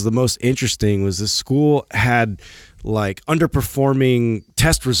thought was the most interesting was this school had like underperforming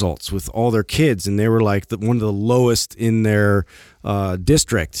test results with all their kids, and they were like one of the lowest in their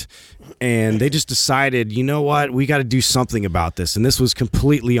district. And they just decided, you know what, we got to do something about this. And this was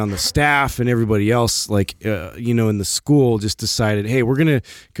completely on the staff, and everybody else, in the school just decided, hey, we're going to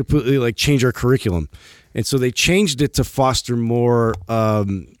completely like change our curriculum. And so they changed it to foster more of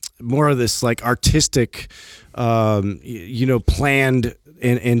this like artistic, planned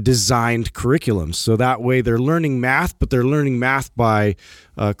and designed curriculum. So that way they're learning math, but they're learning math by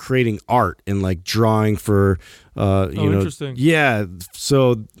creating art and like drawing for, interesting. Yeah.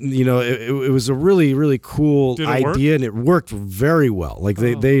 So, it was a really, really cool idea, and it worked very well. Like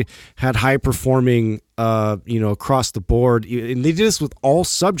they had high performing, across the board, and they did this with all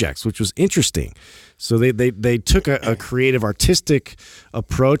subjects, which was interesting. So they took a creative, artistic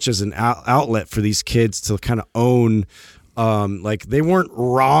approach as an outlet for these kids to kind of own. Like they weren't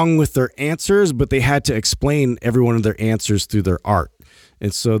wrong with their answers, but they had to explain every one of their answers through their art.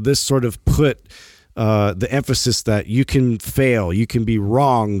 And so this sort of put the emphasis that you can fail, you can be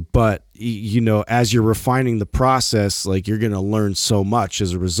wrong, but as you're refining the process, like you're going to learn so much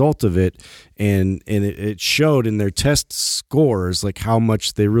as a result of it. And it showed in their test scores, like how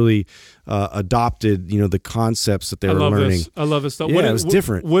much they really adopted, the concepts that they were learning. I love this stuff. Yeah, it was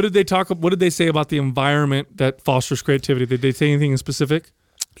different. What did they say about the environment that fosters creativity? Did they say anything in specific?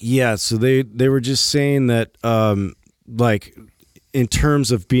 Yeah, so they were just saying that, like in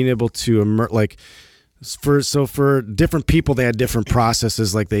terms of being able to for different people, they had different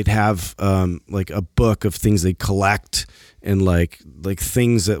processes. Like they'd have like a book of things they'd collect, and like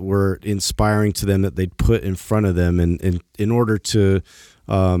things that were inspiring to them that they'd put in front of them, and in order to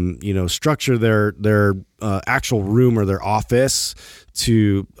structure their actual room or their office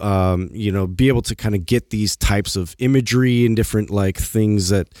to be able to kind of get these types of imagery and different like things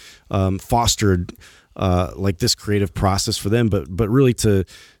that fostered like this creative process for them, but really to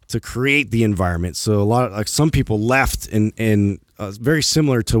create the environment. So a lot of some people left, and very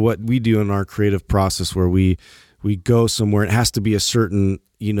similar to what we do in our creative process, where we go somewhere. It has to be a certain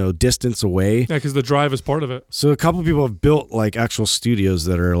distance away. Yeah, because the drive is part of it. So a couple of people have built like actual studios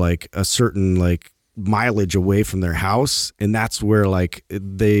that are like a certain like mileage away from their house, and that's where like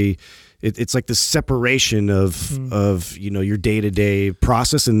it's like the separation of your day-to-day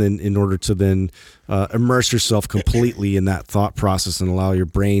process, and then in order to then immerse yourself completely in that thought process and allow your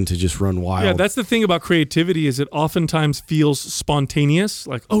brain to just run wild. Yeah, that's the thing about creativity, is it oftentimes feels spontaneous,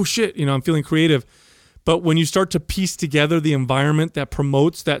 like, oh shit, I'm feeling creative. But when you start to piece together the environment that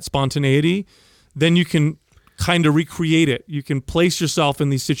promotes that spontaneity, then you can kind of recreate it. You can place yourself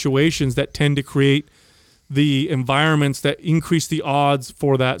in these situations that tend to create the environments that increase the odds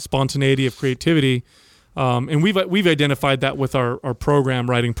for that spontaneity of creativity. And we've identified that with our program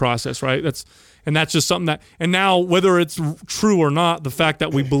writing process, right? That's just something that, and now whether it's true or not, the fact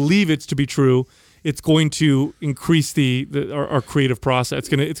that we believe it's to be true, it's going to increase our creative process.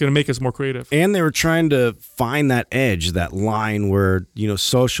 It's gonna make us more creative. And they were trying to find that edge, that line where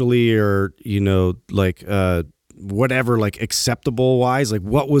socially or whatever, like acceptable wise, like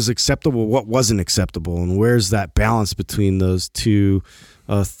what was acceptable, what wasn't acceptable, and where's that balance between those two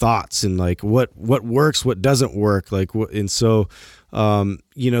thoughts, and like what works, what doesn't work, like what, and so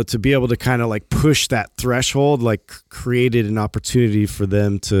to be able to kind of like push that threshold, like created an opportunity for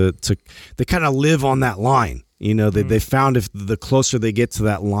them to they kind of live on that line. They found if the closer they get to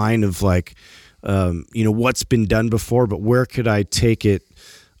that line of like what's been done before, but where could I take it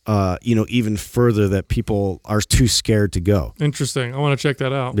even further that people are too scared to go. Interesting. I want to check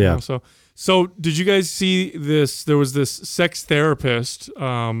that out. Yeah. So did you guys see this? There was this sex therapist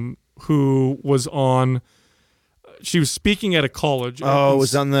who was on. She was speaking at a college. Oh, it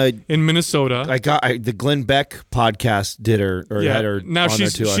was on in Minnesota. The Glenn Beck podcast did her had her. Now on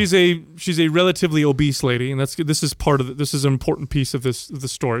she's there too. she's a relatively obese lady, and this is part of this is an important piece of the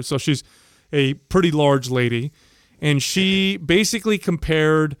story. So she's a pretty large lady, and she basically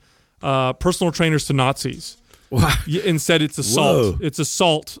compared personal trainers to Nazis. and said it's assault. It's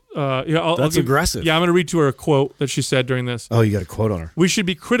assault. That's aggressive. Yeah, I'm going to read to her a quote that she said during this. Oh, you got a quote on her. We should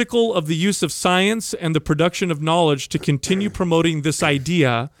be critical of the use of science and the production of knowledge to continue promoting this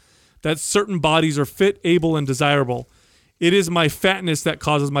idea that certain bodies are fit, able, and desirable. It is my fatness that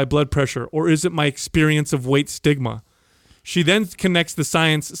causes my blood pressure, or is it my experience of weight stigma? She then connects the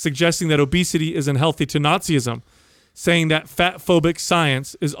science, suggesting that obesity is unhealthy, to Nazism, saying that fat-phobic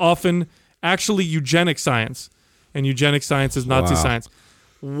science is often actually eugenic science, and eugenic science is Nazi science.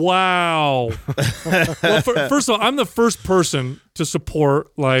 Wow. Well, first of all, I'm the first person to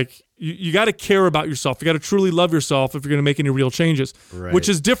support, like, you got to care about yourself. You got to truly love yourself if you're going to make any real changes, which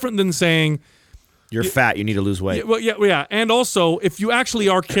is different than saying, you're fat, you need to lose weight. Yeah. And also, if you actually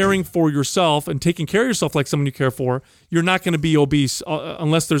are caring for yourself and taking care of yourself like someone you care for, you're not going to be obese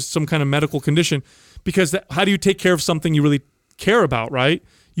unless there's some kind of medical condition. Because how do you take care of something you really care about, right?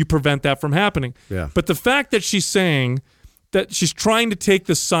 You prevent that from happening. Yeah. But the fact that she's saying that she's trying to take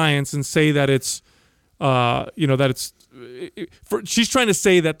the science and say that it's, she's trying to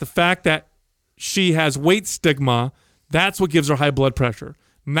say that the fact that she has weight stigma, that's what gives her high blood pressure,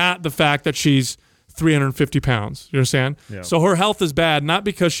 not the fact that she's 350 pounds. You understand? Yeah. So her health is bad, not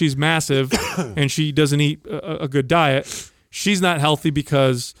because she's massive and she doesn't eat a good diet. She's not healthy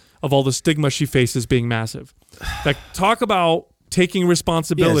because of all the stigma she faces being massive. Like, talk about taking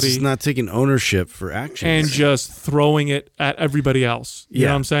responsibility. It's not taking ownership for actions. And just throwing it at everybody else. You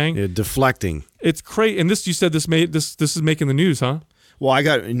know what I'm saying? Yeah, deflecting. It's crazy. And this, you said this is making the news, huh? Well, I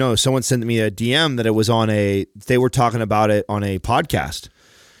got, someone sent me a DM that it was they were talking about it on a podcast.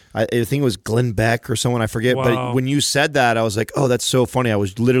 I think it was Glenn Beck or someone, I forget. Wow. But when you said that, I was like, oh, that's so funny. I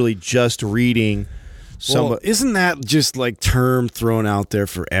was literally just reading Well, isn't that just like term thrown out there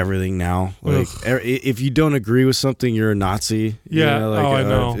for everything now? Like, if you don't agree with something, you're a Nazi. Yeah, I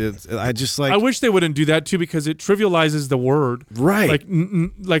know. I wish they wouldn't do that too, because it trivializes the word. Right.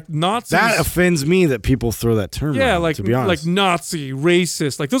 Like Nazis. That offends me that people throw that term out, to be honest. Like Nazi,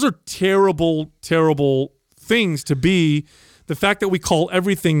 racist. Like, those are terrible, terrible things to be. The fact that we call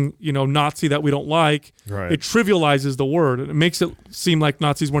everything, Nazi that we don't like, it trivializes the word. It makes it seem like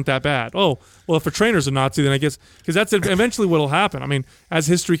Nazis weren't that bad. Oh, well, if a trainer's a Nazi, then I guess, because that's eventually what will happen. I mean, as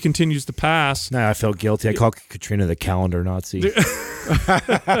history continues to pass. Nah, I felt guilty. I call Katrina the calendar Nazi.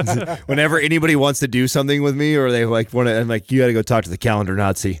 Whenever anybody wants to do something with me, or they want to, I'm like, you got to go talk to the calendar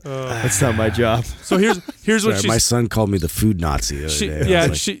Nazi. That's not my job. So here's what my son called me the food Nazi the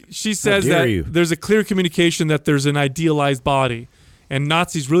other day. She says that there's a clear communication that there's an idealized body, and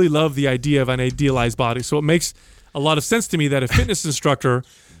Nazis really love the idea of an idealized body. So it makes a lot of sense to me that a fitness instructor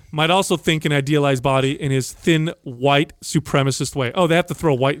might also think an idealized body in his thin, white, supremacist way. Oh, they have to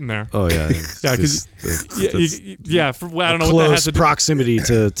throw white in there. Oh, yeah. I don't know what that has to do. Proximity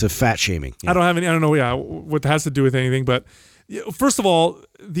to fat shaming. Yeah. I don't know what that has to do with anything. But first of all,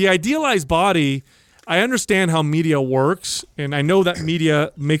 the idealized body, I understand how media works, and I know that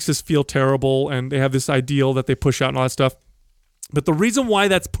media makes us feel terrible, and they have this ideal that they push out and all that stuff. But the reason why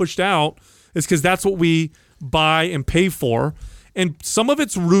that's pushed out is because that's what we buy and pay for. And some of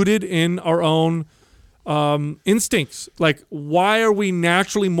it's rooted in our own instincts. Like, why are we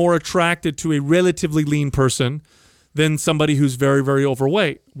naturally more attracted to a relatively lean person than somebody who's very, very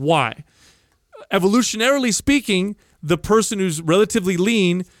overweight? Why? Evolutionarily speaking, the person who's relatively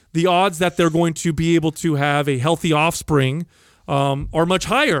lean, the odds that they're going to be able to have a healthy offspring are much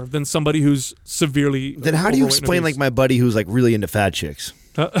higher than somebody who's severely. Then how do you explain, like, my buddy who's like really into fat chicks?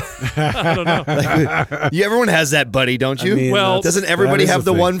 I don't know. Everyone has that buddy, don't you? I mean, well, doesn't everybody have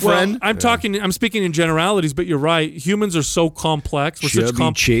the one friend? Well, I'm speaking in generalities, but you're right. Humans are so complex.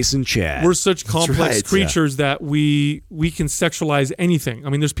 We're chasing Chad. We're such complex creatures that we can sexualize anything. I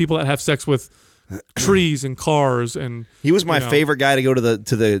mean, there's people that have sex with trees and cars, and he was my favorite guy to go to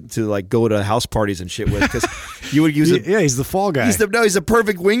go to house parties and shit with, because you would use he's the fall guy. He's the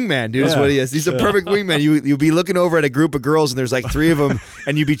perfect wingman, dude. Is what he is. He's a perfect wingman. You'd be looking over at a group of girls, and there's like three of them,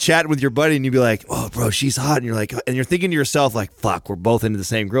 and you'd be chatting with your buddy, and you'd be like, "Oh, bro, she's hot," and you're like, and you're thinking to yourself like, "Fuck, we're both into the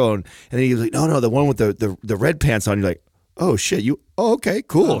same girl," and then he's like, "No, the one with the red pants on." You're like, "Oh shit, okay,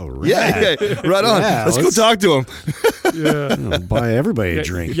 cool, right on. Let's go talk to him." Buy everybody a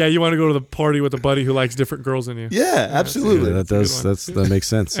drink. Yeah, you want to go to the party with a buddy who likes different girls than you. Yeah, absolutely. That makes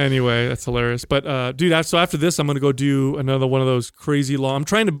sense. Anyway, that's hilarious. But dude, so after this, I'm going to go do another one of those crazy long. I'm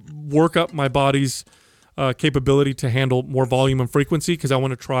trying to work up my body's capability to handle more volume and frequency, because I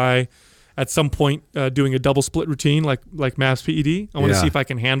want to try at some point doing a double split routine like MAPS PED. I want to see if I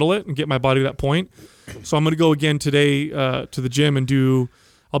can handle it and get my body to that point. So I'm going to go again today to the gym and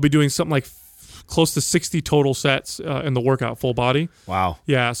I'll be doing something like close to 60 total sets in the workout, full body. Wow.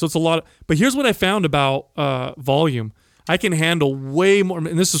 Yeah, so it's a lot. But here's what I found about volume. I can handle way more,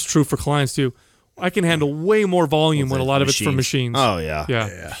 and this is true for clients too. I can handle way more volume when a lot of it's from machines. Oh, yeah.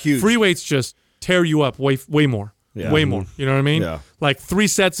 Yeah. Huge. Free weights just tear you up way more. Yeah. Way more. You know what I mean? Yeah. Like 3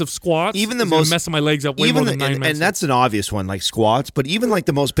 sets of squats. Even the is gonna most messing my legs up way more than 9 and minutes. that's an obvious one, like squats, but even like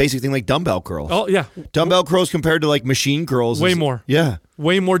the most basic thing, like dumbbell curls. Oh, yeah. Dumbbell curls compared to like machine curls. Way more. Yeah.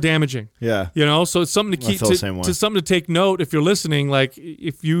 Way more damaging. Yeah. You know, so it's something to keep feel the same way. to something to take note if you're listening. Like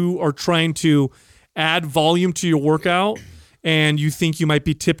if you are trying to add volume to your workout and you think you might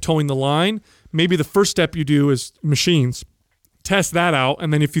be tiptoeing the line, maybe the first step you do is machines. Test that out,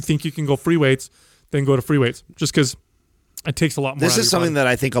 and then if you think you can go free weights, then go to free weights. Just because it takes a lot more. This is something that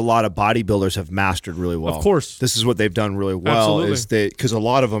I think a lot of bodybuilders have mastered really well. Of course. This is what they've done really well. Absolutely. Is that because a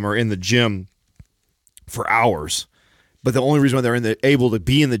lot of them are in the gym for hours, but the only reason why they're able to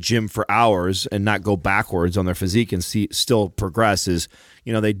be in the gym for hours and not go backwards on their physique and still progress is,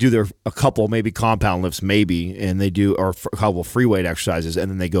 you know, they do a couple maybe compound lifts and they do a couple free weight exercises,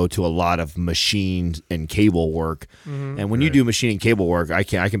 and then they go to a lot of machine and cable work. Mm-hmm. And when you do machine and cable work, I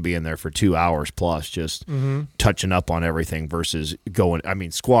can be in there for 2 hours plus just touching up on everything versus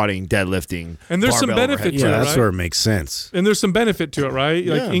squatting, deadlifting. And there's some barbell benefit overhead. to it, that's right? where it makes sense. And there's some benefit to it, right?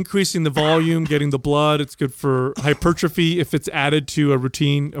 Like increasing the volume, getting the blood. It's good for hypertrophy if it's added to a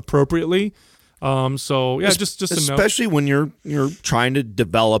routine appropriately. So yeah, just a note. Especially when you're trying to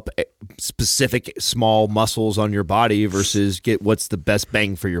develop specific small muscles on your body versus get what's the best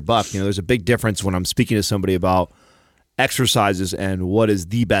bang for your buck. You know, there's a big difference when I'm speaking to somebody about exercises and what is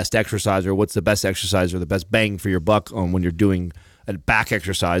the best exercise or what's the best exercise or the best bang for your buck on when you're doing a back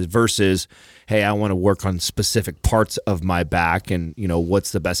exercise versus, hey, I want to work on specific parts of my back and, you know,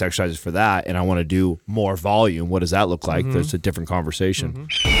 what's the best exercises for that, and I want to do more volume. What does that look like? There's a different conversation.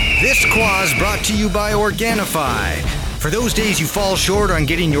 This Quaz brought to you by Organifi. For those days you fall short on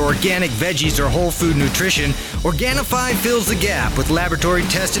getting your organic veggies or whole food nutrition, Organifi fills the gap with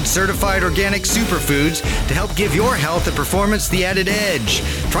laboratory-tested certified organic superfoods to help give your health and performance the added edge.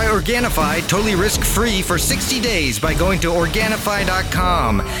 Try Organifi totally risk-free for 60 days by going to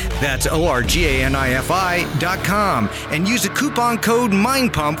Organifi.com. That's ORGANIFI.com. And use the coupon code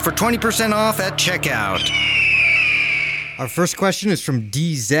MINDPUMP for 20% off at checkout. Our first question is from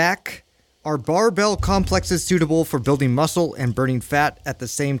D. Zach. Are barbell complexes suitable for building muscle and burning fat at the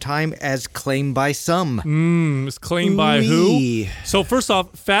same time as claimed by some? It's claimed by who? So first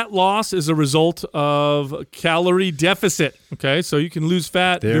off, fat loss is a result of calorie deficit. Okay, so you can lose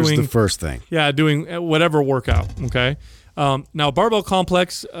fat There's the first thing. Yeah, doing whatever workout. Okay. Now, barbell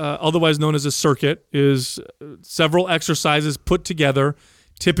complex, otherwise known as a circuit, is several exercises put together,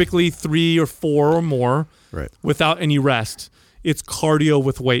 typically 3 or 4 or more, Right. without any rest. It's cardio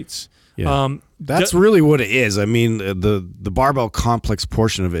with weights. Yeah. That's really what it is. I mean, the barbell complex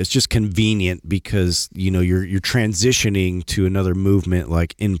portion of it, it's just convenient because, you know, you're transitioning to another movement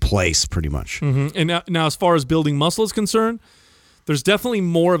like in place pretty much. Mm-hmm. And now, as far as building muscle is concerned, there's definitely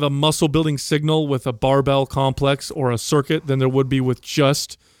more of a muscle building signal with a barbell complex or a circuit than there would be with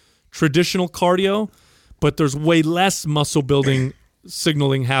just traditional cardio, but there's way less muscle building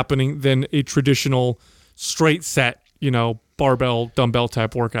signaling happening than a traditional straight set, you know, barbell, dumbbell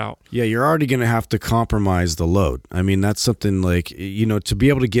type workout. Yeah, you're already going to have to compromise the load. I mean, that's something like, you know, to be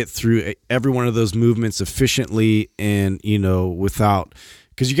able to get through every one of those movements efficiently and, you know, without,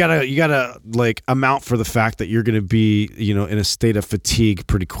 because you gotta like amount for the fact that you're going to be, you know, in a state of fatigue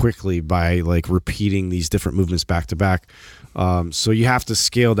pretty quickly by like repeating these different movements back to back. So you have to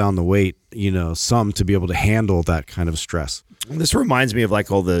scale down the weight, you know, some to be able to handle that kind of stress. This reminds me of like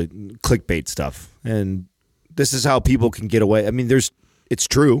all the clickbait stuff, and this is how people can get away. I mean, it's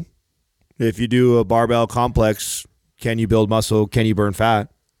true. If you do a barbell complex, can you build muscle? Can you burn fat?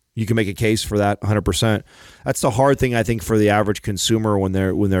 You can make a case for that 100%. That's the hard thing, I think, for the average consumer when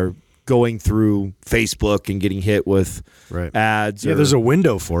they're going through Facebook and getting hit with ads. Yeah, there's a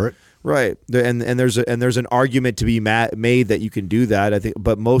window for it. Right, and there's an argument to be made that you can do that. I think,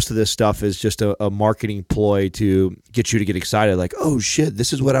 but most of this stuff is just a marketing ploy to get you to get excited. Like, oh shit,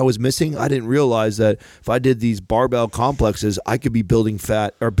 this is what I was missing. I didn't realize that if I did these barbell complexes, I could be building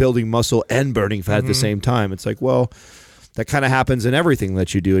fat or building muscle and burning fat at the same time. It's like, well, that kind of happens in everything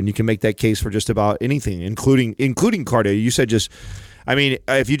that you do, and you can make that case for just about anything, including cardio. You said just. I mean,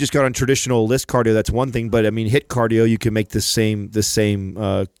 if you just got on traditional list cardio, that's one thing. But I mean, HIIT cardio, you can make the same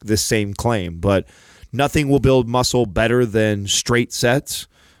claim. But nothing will build muscle better than straight sets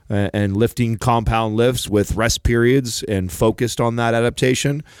and lifting compound lifts with rest periods and focused on that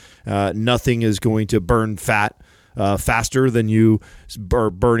adaptation. Nothing is going to burn fat faster than you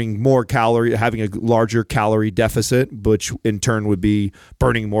burning more calorie, having a larger calorie deficit, which in turn would be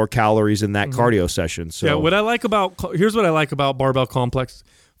burning more calories in that cardio session. So here's what I like about barbell complex.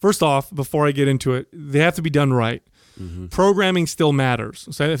 First off, before I get into it, they have to be done right. Programming still matters.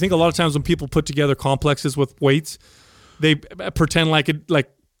 So I think a lot of times when people put together complexes with weights, they pretend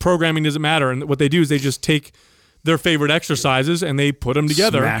like programming doesn't matter, and what they do is they just take their favorite exercises and they put them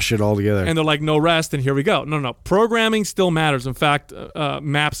together, smash it all together, and they're like, no rest, and here we go. No, programming still matters. In fact,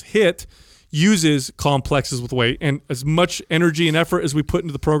 MAPS HIT uses complexes with weight, and as much energy and effort as we put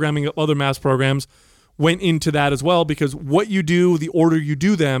into the programming of other MAPS programs went into that as well, because what you do, the order you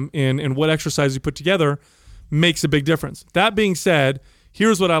do them in, and what exercise you put together makes a big difference. That being said,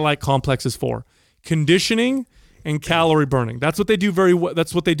 here's what I like complexes for: conditioning and calorie burning. That's what they do very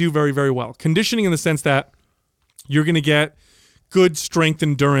very, very well. Conditioning in the sense that you're going to get good strength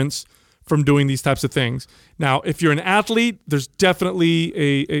endurance from doing these types of things. Now, if you're an athlete, there's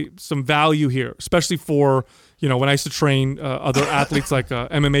definitely some value here, especially for, when I used to train other athletes like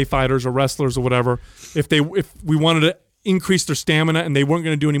MMA fighters or wrestlers or whatever. If we wanted to increase their stamina and they weren't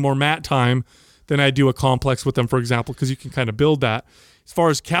going to do any more mat time, then I do a complex with them, for example, because you can kind of build that. As far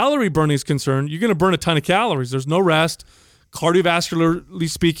as calorie burning is concerned, you're going to burn a ton of calories. There's no rest. Cardiovascularly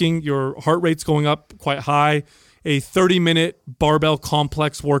speaking, your heart rate's going up quite high. A 30-minute barbell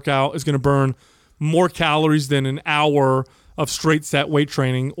complex workout is going to burn more calories than an hour of straight set weight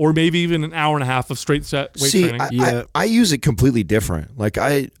training, or maybe even an hour and a half of straight set weight training. I use it completely different. Like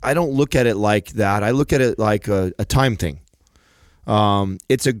I don't look at it like that. I look at it like a time thing.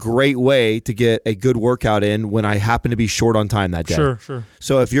 It's a great way to get a good workout in when I happen to be short on time that day. Sure.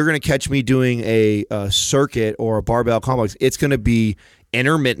 So if you're going to catch me doing a circuit or a barbell complex, it's going to be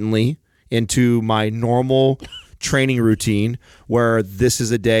intermittently into my normal training routine, where this is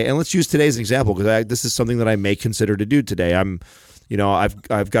a day, and let's use today as an example, because this is something that I may consider to do today.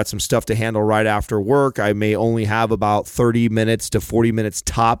 I've got some stuff to handle right after work. I may only have about 30 minutes to 40 minutes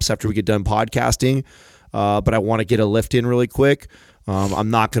tops after we get done podcasting, but I want to get a lift in really quick.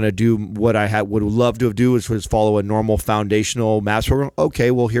 I'm not going to do what I would love to do, which was follow a normal foundational MAPS program. Okay,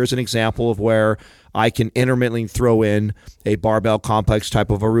 well, here's an example of where I can intermittently throw in a barbell complex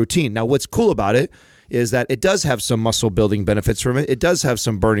type of a routine. Now, what's cool about it is that it does have some muscle building benefits from it. It does have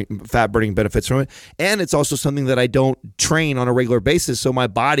some fat burning benefits from it. And it's also something that I don't train on a regular basis. So my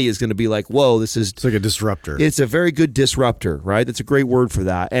body is going to be like, whoa, it's like a disruptor. It's a very good disruptor, right? That's a great word for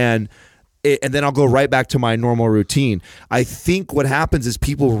that. And then I'll go right back to my normal routine. I think what happens is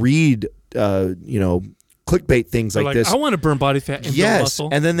people read, clickbait things like this. I want to burn body fat and build muscle.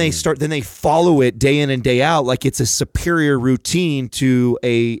 And then they follow it day in and day out like it's a superior routine to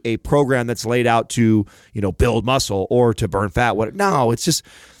a program that's laid out to, build muscle or to burn fat. No, it's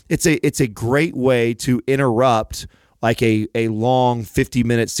a great way to interrupt like a long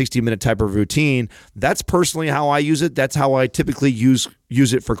 50-minute, 60-minute type of routine. That's personally how I use it. That's how I typically use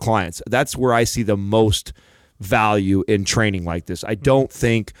it for clients. That's where I see the most value in training like this. I don't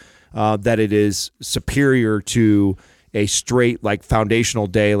think that it is superior to a straight like foundational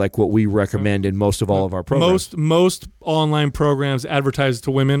day like what we recommend in most of all of our programs. Most online programs advertised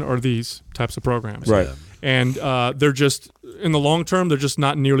to women are these types of programs. Right. And they're just, in the long term, they're just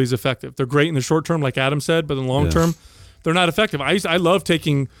not nearly as effective. They're great in the short term, like Adam said, but in the long term, they're not effective. I love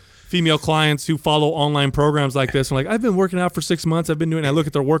taking female clients who follow online programs like this. I'm like, I've been working out for 6 months. I've been doing, I look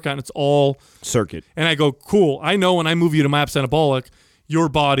at their workout and it's all circuit. And I go, cool. I know when I move you to MAPS Anabolic, your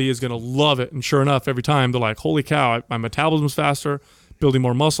body is going to love it. And sure enough, every time they're like, holy cow, my metabolism's faster, building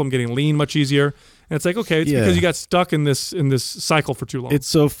more muscle, I'm getting lean much easier. And it's like, okay, it's because you got stuck in this cycle for too long. It's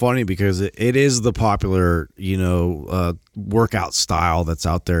so funny because it is the popular, workout style that's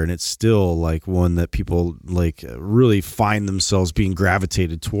out there, and it's still like one that people like really find themselves being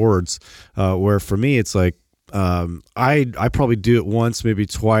gravitated towards. Where for me, it's like I probably do it once, maybe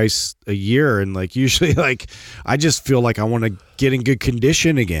twice a year, and like usually like I just feel like I want to get in good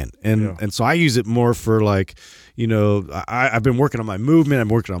condition again, and so I use it more for like, I've been working on my movement, I'm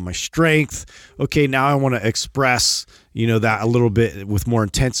working on my strength. Okay, now I want to express that a little bit with more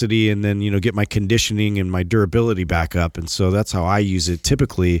intensity, and then get my conditioning and my durability back up. And so that's how I use it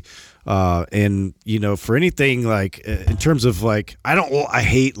typically. And for anything like in terms of like I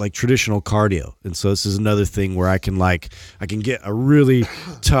hate like traditional cardio, and so this is another thing where I can get a really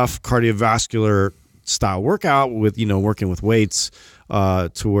tough cardiovascular style workout with working with weights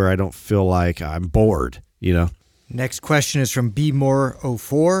to where I don't feel like I'm bored. Next question is from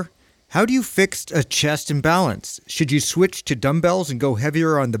BMore04. How do you fix a chest imbalance? Should you switch to dumbbells and go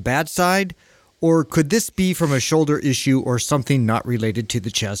heavier on the bad side? Or could this be from a shoulder issue or something not related to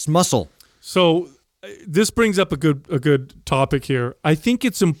the chest muscle? So this brings up a good topic here. I think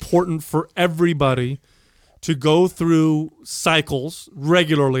it's important for everybody to go through cycles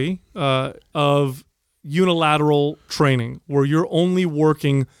regularly of unilateral training where you're only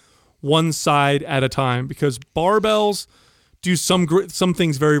working one side at a time, because barbells do some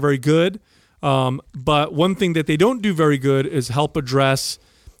things very, very good. But one thing that they don't do very good is help address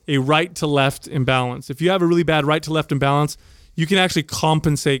a right to left imbalance. If you have a really bad right to left imbalance, you can actually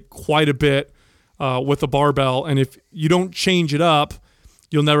compensate quite a bit with a barbell. And if you don't change it up,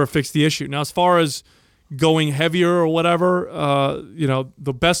 you'll never fix the issue. Now, as far as going heavier or whatever,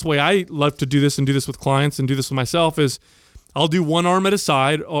 the best way I love to do this and do this with clients and do this with myself is I'll do one arm at a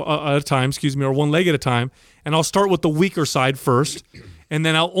time, or one leg at a time, and I'll start with the weaker side first, and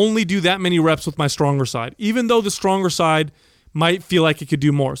then I'll only do that many reps with my stronger side, even though the stronger side might feel like it could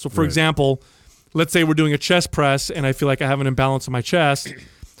do more. So, for example, let's say we're doing a chest press, and I feel like I have an imbalance in my chest.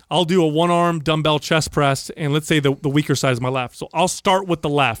 I'll do a one-arm dumbbell chest press, and let's say the weaker side is my left. So I'll start with the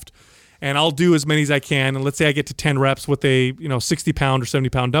left, and I'll do as many as I can, and let's say I get to 10 reps with a 60-pound or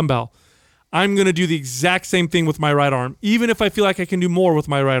 70-pound dumbbell. I'm going to do the exact same thing with my right arm, even if I feel like I can do more with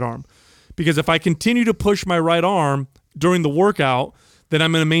my right arm. Because if I continue to push my right arm during the workout, then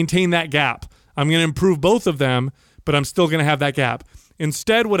I'm going to maintain that gap. I'm going to improve both of them, but I'm still going to have that gap.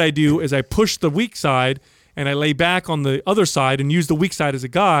 Instead, what I do is I push the weak side and I lay back on the other side and use the weak side as a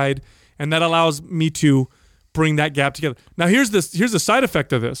guide, and that allows me to bring that gap together. Now, here's the side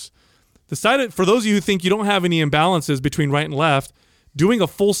effect of this. For those of you who think you don't have any imbalances between right and left, doing a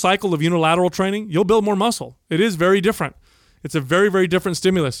full cycle of unilateral training, you'll build more muscle. It is very different. It's a very, very different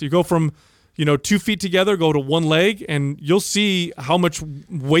stimulus. You go from 2 feet together, go to one leg, and you'll see how much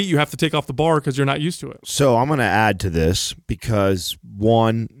weight you have to take off the bar because you're not used to it. So I'm going to add to this because,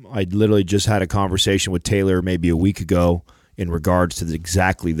 one, I literally just had a conversation with Taylor maybe a week ago in regards to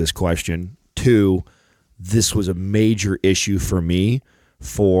exactly this question. Two, this was a major issue for me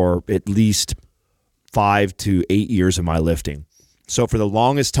for at least 5 to 8 years of my lifting. So for the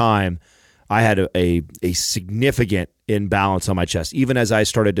longest time, I had a significant imbalance on my chest, even as I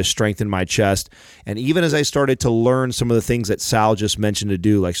started to strengthen my chest, and even as I started to learn some of the things that Sal just mentioned to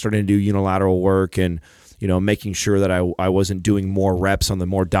do, like starting to do unilateral work and making sure that I wasn't doing more reps on the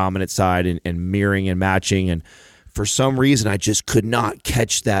more dominant side and mirroring and matching. And for some reason, I just could not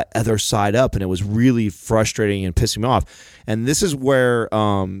catch that other side up, and it was really frustrating and pissing me off. And this is where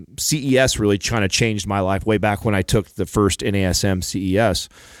CES really kind of changed my life way back when I took the first NASM CES,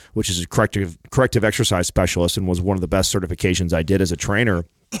 which is a corrective exercise specialist, and was one of the best certifications I did as a trainer.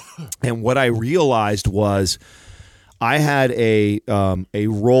 And what I realized was I had a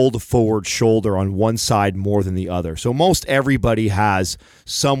rolled forward shoulder on one side more than the other. So most everybody has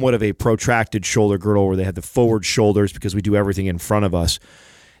somewhat of a protracted shoulder girdle where they have the forward shoulders because we do everything in front of us.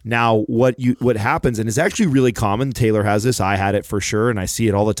 Now, what happens, and it's actually really common, Taylor has this, I had it for sure, and I see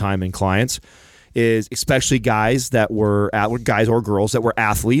it all the time in clients, is especially guys or girls that were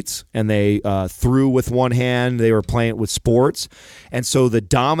athletes, and they threw with one hand, they were playing with sports, and so the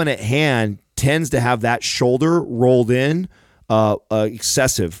dominant hand tends to have that shoulder rolled in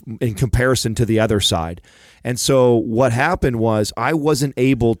excessive in comparison to the other side. And so what happened was I wasn't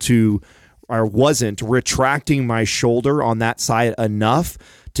retracting my shoulder on that side enough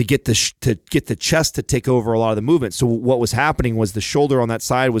to get the chest to take over a lot of the movement. So what was happening was the shoulder on that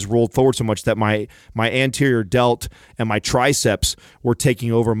side was rolled forward so much that my anterior delt and my triceps were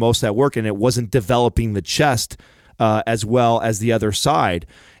taking over most of that work, and it wasn't developing the chest as well as the other side.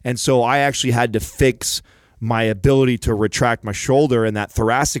 And so I actually had to fix my ability to retract my shoulder and that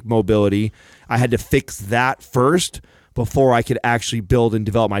thoracic mobility. I had to fix that first before I could actually build and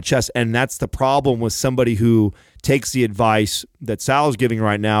develop my chest. And that's the problem with somebody who takes the advice that Sal is giving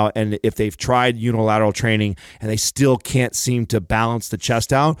right now, and if they've tried unilateral training and they still can't seem to balance the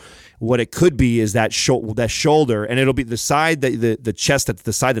chest out, what it could be is that shoulder, and it'll be the side that the chest, that's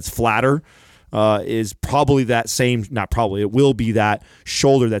the side that's flatter, is probably that same, not probably, it will be that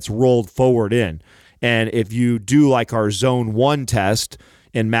shoulder that's rolled forward in. And if you do like our Zone 1 test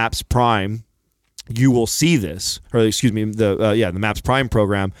in MAPS Prime, you will see this, or excuse me, the MAPS Prime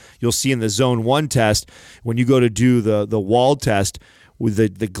program, you'll see in the Zone 1 test, when you go to do the wall test with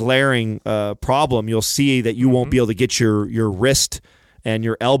the glaring problem, you'll see that you won't be able to get your wrist and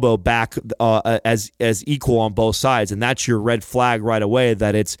your elbow back as equal on both sides. And that's your red flag right away,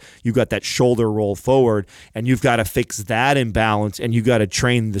 that you got that shoulder roll forward, and you've got to fix that imbalance, and you got to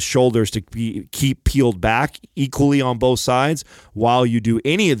train the shoulders to keep peeled back equally on both sides while you do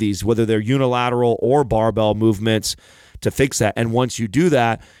any of these, whether they're unilateral or barbell movements, to fix that. And once you do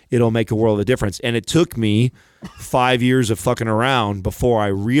that, it'll make a world of difference. And it took me 5 years of fucking around before I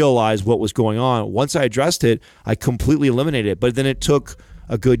realized what was going on. Once I addressed it, I completely eliminated it. But then it took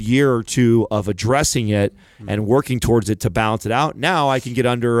a good year or two of addressing it and working towards it to balance it out. Now I can get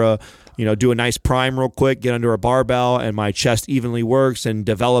under do a nice prime real quick, get under a barbell, and my chest evenly works and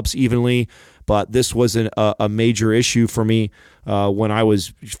develops evenly. But this wasn't a major issue for me when I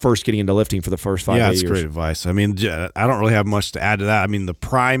was first getting into lifting for the first 5 years. Yeah, that's great advice. I mean, I don't really have much to add to that. I mean, the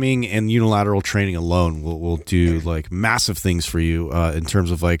priming and unilateral training alone will do like massive things for you in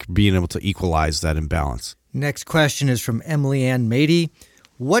terms of like being able to equalize that imbalance. Next question is from Emily Ann Mady.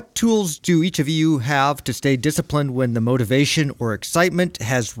 What tools do each of you have to stay disciplined when the motivation or excitement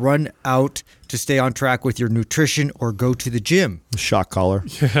has run out to stay on track with your nutrition or go to the gym? Shock collar.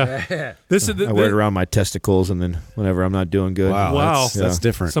 Yeah. I wear it around my testicles, and then whenever I'm not doing good. Wow. That's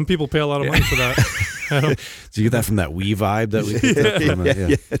different. Some people pay a lot of money for that. Do you get that from that Wii vibe that we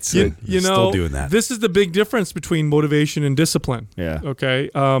picked up? Still doing that. This is the big difference between motivation and discipline. Yeah. Okay.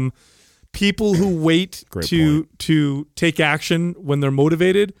 People who wait to take action when they're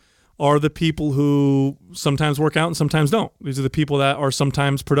motivated are the people who sometimes work out and sometimes don't. These are the people that are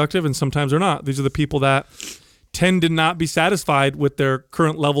sometimes productive and sometimes are not. These are the people that tend to not be satisfied with their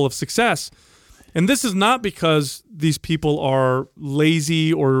current level of success. And this is not because these people are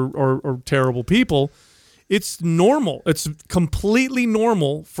lazy or terrible people. It's normal. It's completely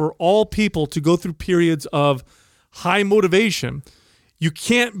normal for all people to go through periods of high motivation. You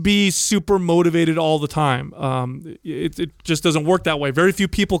can't be super motivated all the time. It just doesn't work that way. Very few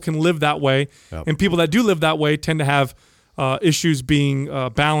people can live that way. Yep. And people that do live that way tend to have issues being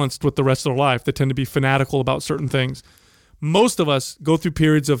balanced with the rest of their life. They tend to be fanatical about certain things. Most of us go through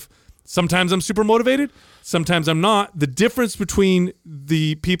periods of sometimes I'm super motivated, sometimes I'm not. The difference between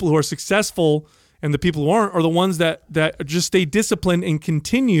the people who are successful and the people who aren't are the ones that just stay disciplined and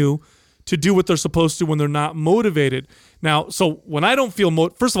continue to do what they're supposed to when they're not motivated. Now, so when I don't feel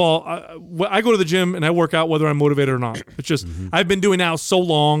first of all, I go to the gym and I work out whether I'm motivated or not. It's just I've been doing now so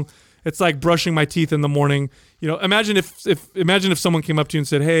long. It's like brushing my teeth in the morning. You know, imagine if someone came up to you and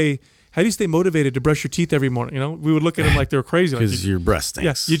said, "Hey, how do you stay motivated to brush your teeth every morning?" You know, we would look at them like they're crazy. Because your breath stinks.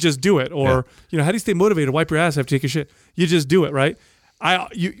 Yes, you just do it. Or you know, how do you stay motivated to wipe your ass after you take a shit? You just do it, right?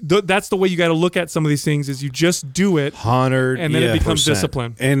 That's the way you got to look at some of these things is you just do it 100%. And then it becomes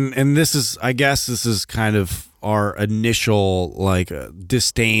discipline. And this is, I guess this is kind of our initial like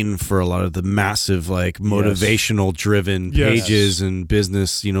disdain for a lot of the massive like motivational driven pages and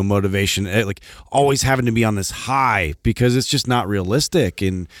business, you know, motivation, like always having to be on this high because it's just not realistic.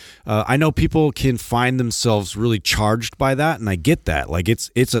 And I know people can find themselves really charged by that, and I get that. Like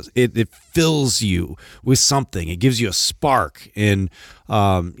it fills you with something. It gives you a spark, and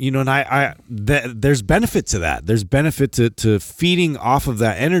you know, and there's benefit to that. There's benefit to feeding off of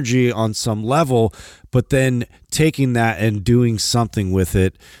that energy on some level, but then taking that and doing something with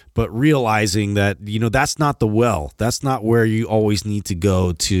it, but realizing that, you know, that's not the well. That's not where you always need to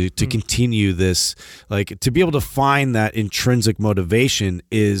go to continue this. Like, to be able to find that intrinsic motivation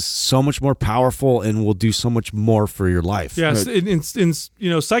is so much more powerful and will do so much more for your life. Yes, in you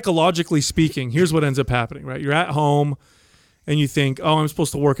know, psychologically speaking, here's what ends up happening, right? You're at home and you think, oh, I'm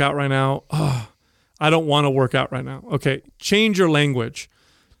supposed to work out right now. Oh, I don't want to work out right now. Okay, change your language.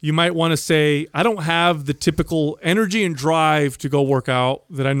 You might want to say, I don't have the typical energy and drive to go work out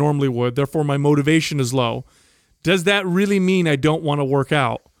that I normally would. Therefore, my motivation is low. Does that really mean I don't want to work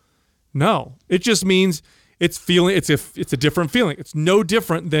out? No. It just means it's a different feeling. It's no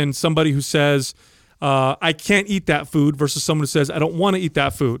different than somebody who says, I can't eat that food versus someone who says, I don't want to eat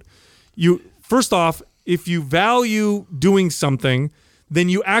that food. First off, if you value doing something, then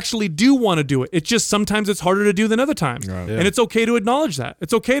you actually do want to do it. It's just sometimes it's harder to do than other times. Right. Yeah. And it's okay to acknowledge that.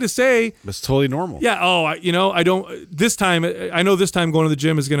 It's okay to say... That's totally normal. Yeah, I don't... This time, I know this time going to the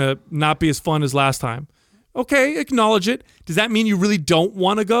gym is going to not be as fun as last time. Okay, acknowledge it. Does that mean you really don't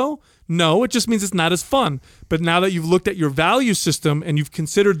want to go? No, it just means it's not as fun. But now that you've looked at your value system and you've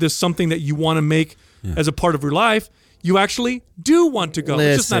considered this something that you want to make as a part of your life, you actually do want to go.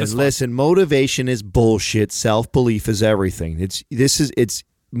 It's just not as fun. Listen, motivation is bullshit. Self-belief is everything.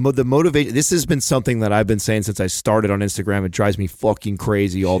 The motivation. This has been something that I've been saying since I started on Instagram. It drives me fucking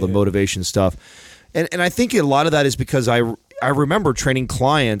crazy, all the motivation stuff. And I think a lot of that is because I remember training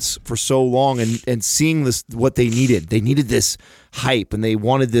clients for so long and seeing this, what they needed. They needed this hype and they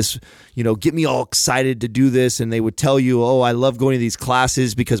wanted this, you know, get me all excited to do this. And they would tell you, oh, I love going to these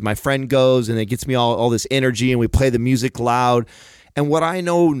classes because my friend goes and it gets me all this energy and we play the music loud. And what I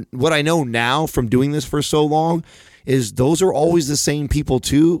know now from doing this for so long is those are always the same people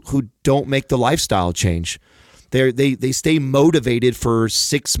too who don't make the lifestyle change. They stay motivated for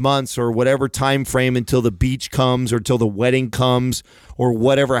 6 months or whatever time frame until the beach comes or until the wedding comes or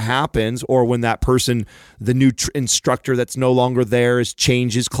whatever happens, or when that person, the new instructor that's no longer there,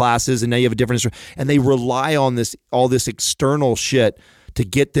 changes classes and now you have a different instructor, and they rely on all this external shit to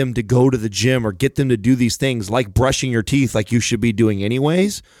get them to go to the gym or get them to do these things like brushing your teeth, like you should be doing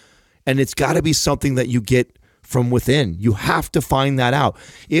anyways. And it's got to be something that you get from within. You have to find that out.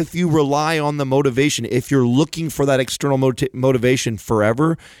 If you rely on the motivation, if you're looking for that external motivation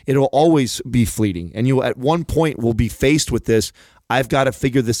forever, it'll always be fleeting. And you at one point will be faced with this, I've got to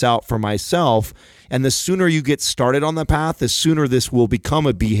figure this out for myself. And the sooner you get started on the path, the sooner this will become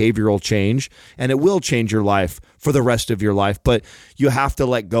a behavioral change, and it will change your life for the rest of your life. But you have to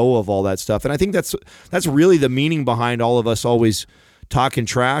let go of all that stuff. And I think that's really the meaning behind all of us always talking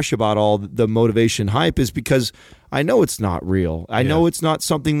trash about all the motivation hype, is because I know it's not real. I know it's not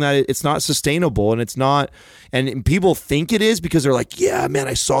something that it's not sustainable, and it's not, and people think it is because they're like, yeah, man,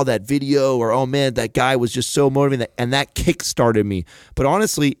 I saw that video, or oh man, that guy was just so motivated and that kick-started me. But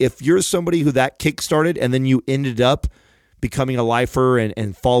honestly, if you're somebody who that kick-started and then you ended up becoming a lifer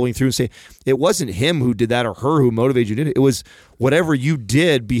and following through and say, it wasn't him who did that or her who motivated you to do it. It was whatever you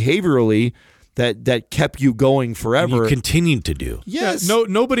did behaviorally that kept you going forever. You continued to do. Yes. Yeah,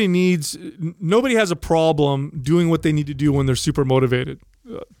 nobody has a problem doing what they need to do when they're super motivated.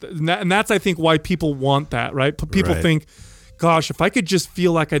 And that's, I think, why people want that, right? People think, gosh, if I could just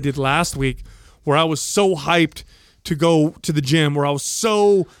feel like I did last week, where I was so hyped to go to the gym, where I was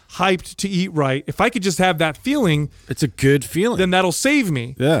so hyped to eat right, if I could just have that feeling, it's a good feeling. Then that'll save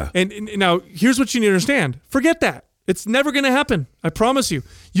me. Yeah. And now, here's what you need to understand. Forget that. It's never going to happen. I promise you.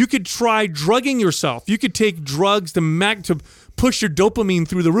 You could try drugging yourself. You could take drugs to push your dopamine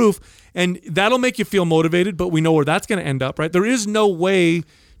through the roof, and that'll make you feel motivated, but we know where that's going to end up, right? There is no way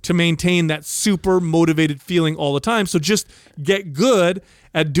to maintain that super motivated feeling all the time. So just get good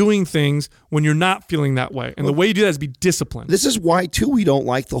at doing things when you're not feeling that way. And the way you do that is be disciplined. This is why, too, we don't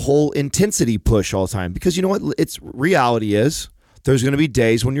like the whole intensity push all the time. Because you know what? Reality is there's going to be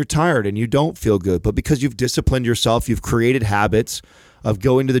days when you're tired and you don't feel good. But because you've disciplined yourself, you've created habits of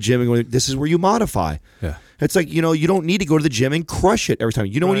going to the gym and going, this is where you modify. Yeah. It's like, you don't need to go to the gym and crush it every time.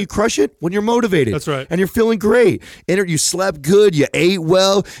 You know when you crush it? When you're motivated. That's right. And you're feeling great. And you slept good. You ate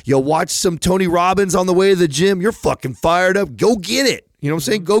well. You watched some Tony Robbins on the way to the gym. You're fucking fired up. Go get it. You know what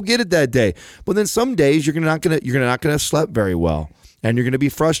I'm saying? Go get it that day. But then some days you're not gonna have slept very well. And you're going to be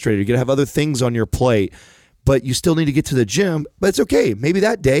frustrated. You're going to have other things on your plate. But you still need to get to the gym. But it's okay. Maybe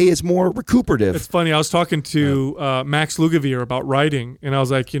that day is more recuperative. It's funny. I was talking to Max Lugavere about writing, and I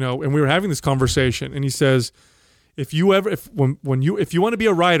was like, and we were having this conversation, and he says, if you want to be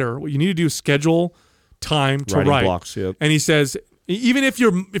a writer, what you need to do is schedule time to Writing write. blocks, yep. And he says, even if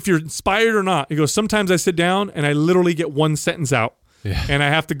you're inspired or not, he goes, sometimes I sit down and I literally get one sentence out. Yeah. And I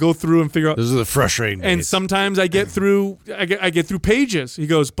have to go through and figure out. Those are the frustrating And days. sometimes I get through pages. He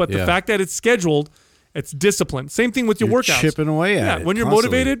goes, but the fact that it's scheduled, it's discipline. Same thing with your workouts. Chipping away at it. When you're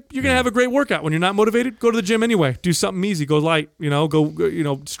constantly. motivated, you're gonna have a great workout. When you're not motivated, go to the gym anyway. Do something easy. Go light.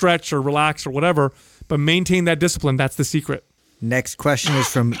 Go stretch or relax or whatever. But maintain that discipline. That's the secret. Next question is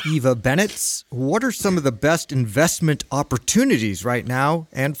from Eva Bennett. What are some of the best investment opportunities right now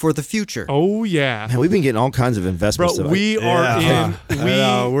and for the future? Oh, yeah. Man, we've been getting all kinds of investments. Bro, we are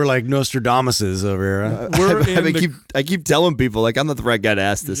in... we're like Nostradamuses over here. Huh? I keep telling people, like, I'm not the right guy to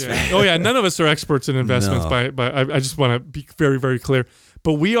ask this. Yeah. Oh, yeah. None of us are experts in investments, but I just want to be very, very clear.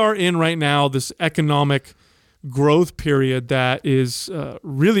 But we are in right now this economic growth period that is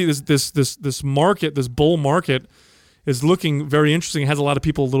really this market, this bull market, is looking very interesting. It has a lot of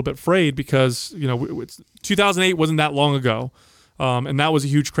people a little bit afraid because 2008 wasn't that long ago, and that was a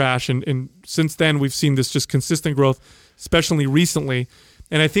huge crash. And since then, we've seen this just consistent growth, especially recently.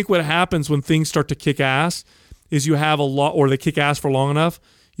 And I think what happens when things start to kick ass is you have a lot, or they kick ass for long enough,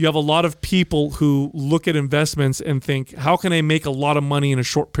 you have a lot of people who look at investments and think, how can I make a lot of money in a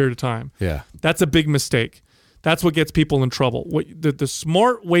short period of time? Yeah, that's a big mistake. That's what gets people in trouble. The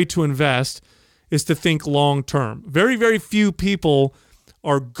smart way to invest is to think long term. Very, very few people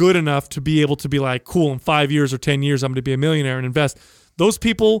are good enough to be able to be like, cool, in 5 years or 10 years, I'm going to be a millionaire and invest. Those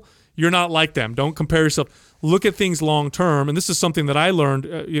people, you're not like them. Don't compare yourself. Look at things long term. And this is something that I learned.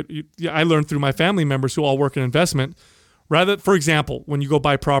 I learned through my family members who all work in investment. For example, when you go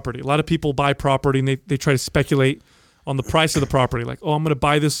buy property, a lot of people buy property and they try to speculate on the price of the property. Like, oh, I'm going to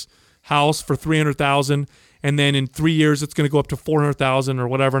buy this house for $300,000. And then in 3 years, it's going to go up to $400,000 or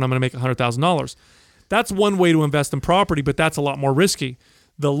whatever, and I'm going to make $100,000. That's one way to invest in property, but that's a lot more risky.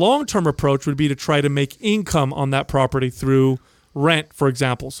 The long-term approach would be to try to make income on that property through rent, for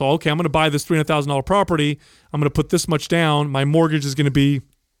example. So, okay, I'm going to buy this $300,000 property. I'm going to put this much down. My mortgage is going to be,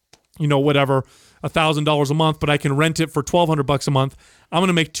 whatever, $1,000 a month, but I can rent it for $1,200 a month. I'm going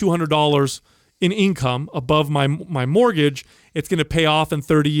to make $200 in income above my mortgage. It's going to pay off in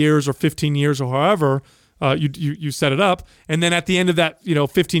 30 years or 15 years or however you set it up. And then at the end of that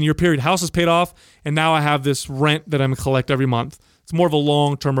 15-year period, house is paid off, and now I have this rent that I'm going to collect every month. It's more of a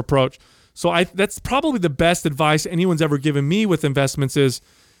long-term approach. So that's probably the best advice anyone's ever given me with investments is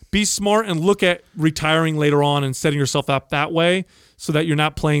be smart and look at retiring later on and setting yourself up that way so that you're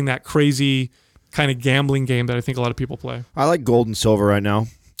not playing that crazy kind of gambling game that I think a lot of people play. I like gold and silver right now.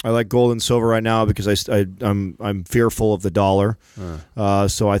 Because I'm fearful of the dollar.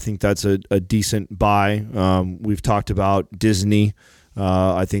 So I think that's a decent buy. We've talked about Disney.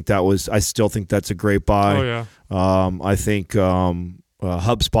 I still think that's a great buy. Oh, yeah. I think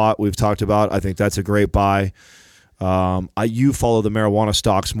HubSpot we've talked about. I think that's a great buy. You follow the marijuana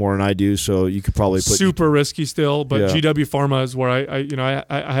stocks more than I do, so you could probably put super risky still. But Yeah. GW Pharma is where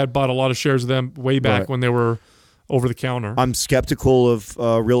I had bought a lot of shares of them way back when they were over the counter. I'm skeptical of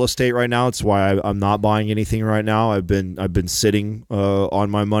real estate right now. It's why I'm not buying anything right now. I've been sitting on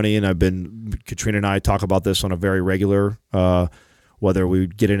my money, and Katrina and I talk about this on a very regular. Whether we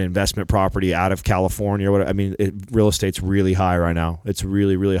get an investment property out of California or whatever. Real estate's really high right now. It's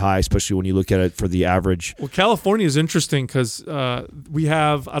really, really high, especially when you look at it for the average. Well, California is interesting because we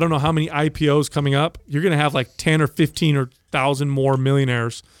have, I don't know how many IPOs coming up. You're going to have like 10 or 15 or 1,000 more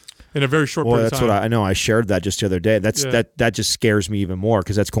millionaires in a very short period of time. That's what I know. I shared that just the other day. That just scares me even more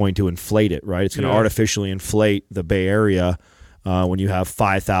because that's going to inflate it, right? It's going to artificially inflate the Bay Area. When you have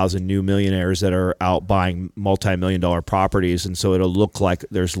 5,000 new millionaires that are out buying multi-million-dollar properties, and so it'll look like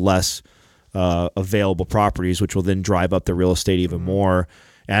there's less available properties, which will then drive up the real estate even more.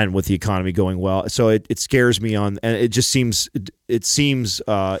 And with the economy going well, so it scares me and it just seems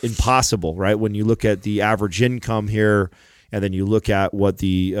impossible, right? When you look at the average income here, and then you look at what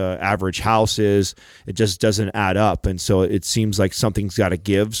the average house is, it just doesn't add up, and so it seems like something's got to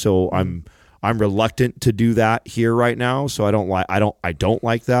give. So I'm reluctant to do that here right now, so I don't like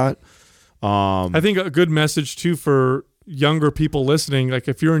that. I think a good message too for younger people listening, like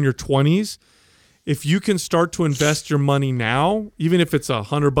if you're in your 20s, if you can start to invest your money now, even if it's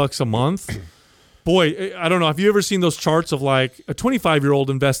 $100 a month, boy, I don't know. Have you ever seen those charts of like a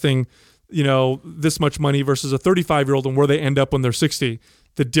 25-year-old investing, this much money versus a 35-year-old and where they end up when they're 60?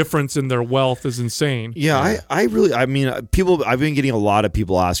 The difference in their wealth is insane. Yeah, I've been getting a lot of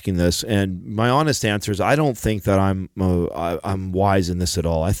people asking this, and my honest answer is I don't think that I'm wise in this at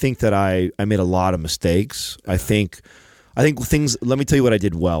all. I think that I made a lot of mistakes. I think things, let me tell you what I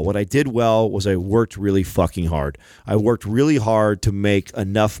did well. What I did well was I worked really fucking hard. I worked really hard to make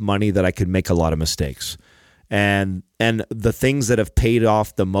enough money that I could make a lot of mistakes. And the things that have paid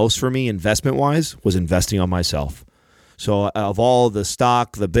off the most for me investment-wise was investing on myself. So of all the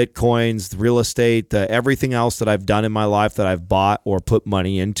stock, the Bitcoins, the real estate, everything else that I've done in my life that I've bought or put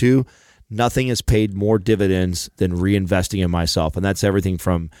money into, nothing has paid more dividends than reinvesting in myself. And that's everything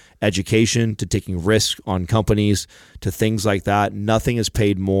from education to taking risks on companies to things like that. Nothing has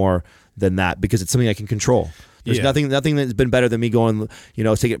paid more than that because it's something I can control. There's nothing that's been better than me going,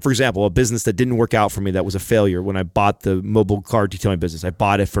 take it, for example, a business that didn't work out for me that was a failure. When I bought the mobile car detailing business, I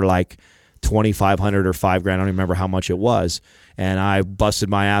bought it for like $2,500 or $5,000. I don't even remember how much it was. And I busted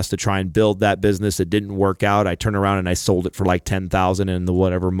my ass to try and build that business. It didn't work out. I turned around and I sold it for like $10,000 and the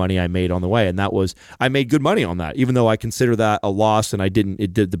whatever money I made on the way. And I made good money on that, even though I consider that a loss and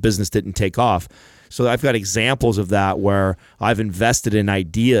the business didn't take off. So I've got examples of that where I've invested in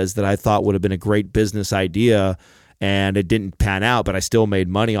ideas that I thought would have been a great business idea and it didn't pan out, but I still made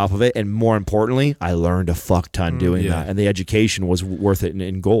money off of it. And more importantly, I learned a fuck ton doing that. And the education was worth it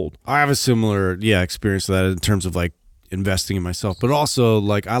in gold. I have a similar experience to that in terms of like investing in myself, but also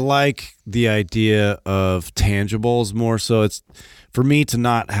like I like the idea of tangibles more. So it's for me to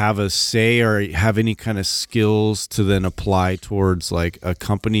not have a say or have any kind of skills to then apply towards like a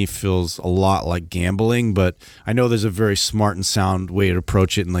company feels a lot like gambling, but I know there's a very smart and sound way to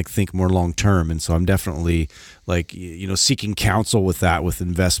approach it and like think more long term. And so I'm definitely like, seeking counsel with that with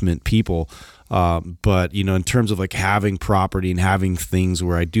investment people. But, in terms of like having property and having things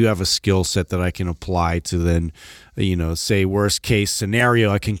where I do have a skill set that I can apply to then, say worst case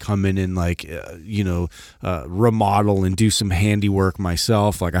scenario, I can come in and like, remodel and do some handiwork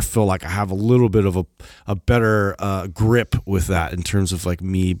myself. Like I feel like I have a little bit of a better grip with that in terms of like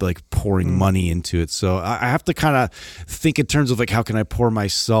me like pouring money into it. So I have to kind of think in terms of like how can I pour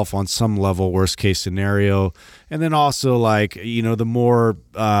myself on some level worst case scenario. And then also like, the more,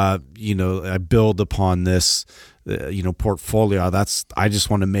 I build upon this, portfolio. I just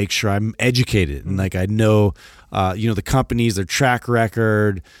want to make sure I'm educated and like I know, the companies, their track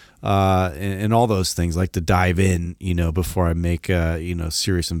record, and all those things. Like to dive in, before I make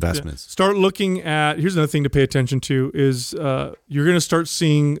serious investments. Yeah. Start looking at. Here's another thing to pay attention to is you're going to start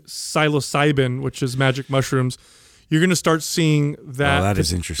seeing psilocybin, which is magic mushrooms. You're going to start seeing that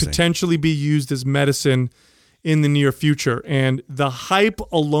is interesting. Potentially be used as medicine in the near future, and the hype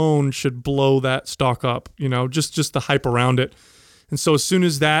alone should blow that stock up. Just the hype around it. And so as soon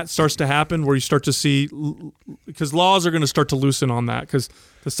as that starts to happen, where you start to see, because laws are going to start to loosen on that, because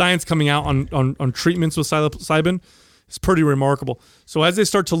the science coming out on treatments with psilocybin is pretty remarkable. So as they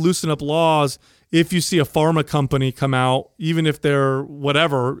start to loosen up laws, if you see a pharma company come out, even if they're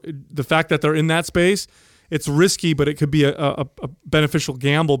whatever, the fact that they're in that space, it's risky, but it could be a beneficial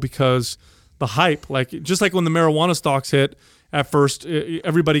gamble because the hype, just like when the marijuana stocks hit at first,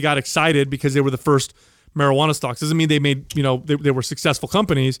 everybody got excited because they were the first marijuana stocks. Doesn't mean they made, they were successful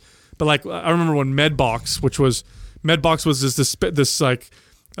companies, but like I remember when Medbox was this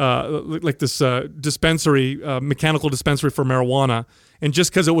dispensary, mechanical dispensary for marijuana, and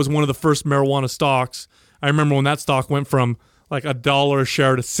just because it was one of the first marijuana stocks, I remember when that stock went from like $1 a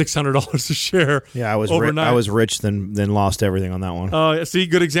share to $600 a share. Yeah, I was overnight. I was rich, then lost everything on that one. See,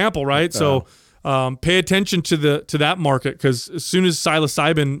 good example, right? So pay attention to that market, because as soon as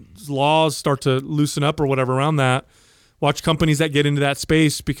psilocybin laws start to loosen up or whatever around that, watch companies that get into that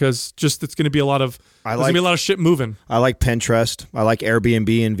space, because it's going to be a lot of shit moving. I like Pinterest. I like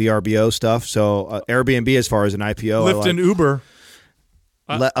Airbnb and VRBO stuff. So Airbnb as far as an IPO, Lyft and Uber.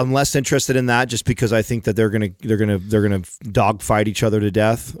 I'm less interested in that, just because I think that they're gonna dogfight each other to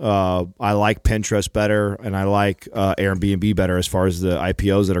death. I like Pinterest better, and I like Airbnb better as far as the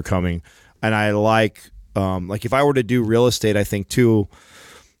IPOs that are coming. And I like if I were to do real estate, I think too,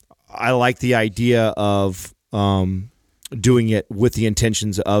 I like the idea of doing it with the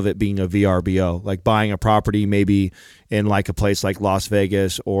intentions of it being a VRBO, like buying a property maybe in like a place like Las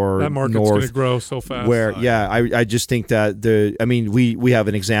Vegas or that market's going to grow so fast. Where I just think that we have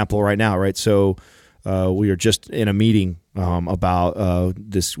an example right now, right? So we are just in a meeting about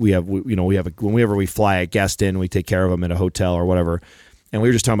this. Whenever we fly a guest in, we take care of them at a hotel or whatever. And we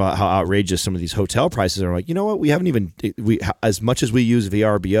were just talking about how outrageous some of these hotel prices are. Like, you know what? As much as we use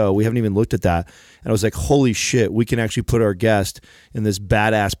VRBO, we haven't even looked at that. And I was like, holy shit, we can actually put our guest in this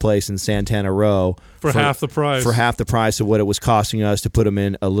badass place in Santana Row for half the price. For half the price of what it was costing us to put them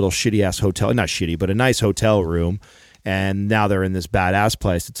in a little shitty ass hotel. Not shitty, but a nice hotel room. And now they're in this badass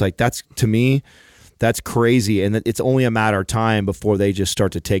place. It's like, to me, that's crazy. And it's only a matter of time before they just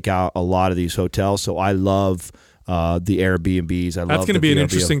start to take out a lot of these hotels. So I love the Airbnbs. That's going to be an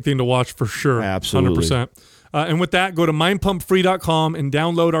interesting thing to watch for sure. Absolutely. 100%. And with that, go to mindpumpfree.com and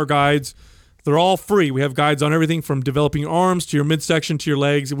download our guides. They're all free. We have guides on everything from developing your arms to your midsection to your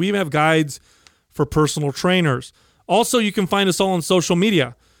legs. We even have guides for personal trainers. Also, you can find us all on social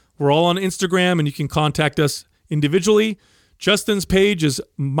media. We're all on Instagram, and you can contact us individually. Justin's page is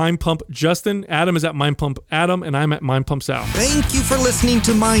Mind Pump Justin. Adam is at Mind Pump Adam, and I'm at Mind Pump Sal. Thank you for listening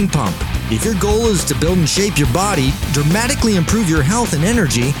to Mind Pump. If your goal is to build and shape your body, dramatically improve your health and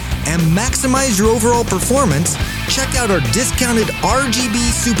energy, and maximize your overall performance, check out our discounted RGB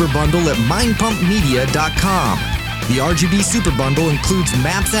Super Bundle at mindpumpmedia.com. The RGB Super Bundle includes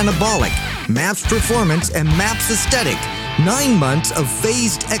MAPS Anabolic, MAPS Performance, and MAPS Aesthetic. 9 months of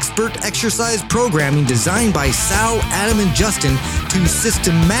phased expert exercise programming designed by Sal, Adam, and Justin to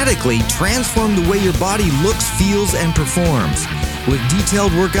systematically transform the way your body looks, feels, and performs. With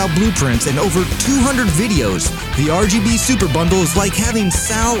detailed workout blueprints and over 200 videos, the RGB Super Bundle is like having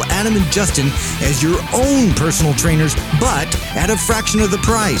Sal, Adam, and Justin as your own personal trainers, but at a fraction of the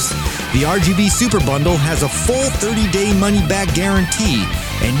price. The RGB Super Bundle has a full 30-day money-back guarantee,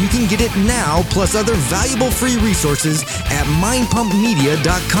 and you can get it now plus other valuable free resources at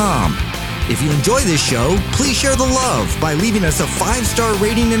mindpumpmedia.com. If you enjoy this show, please share the love by leaving us a 5-star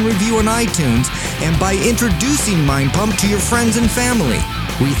rating and review on iTunes and by introducing Mind Pump to your friends and family.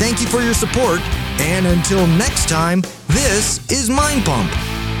 We thank you for your support, and until next time, this is Mind Pump.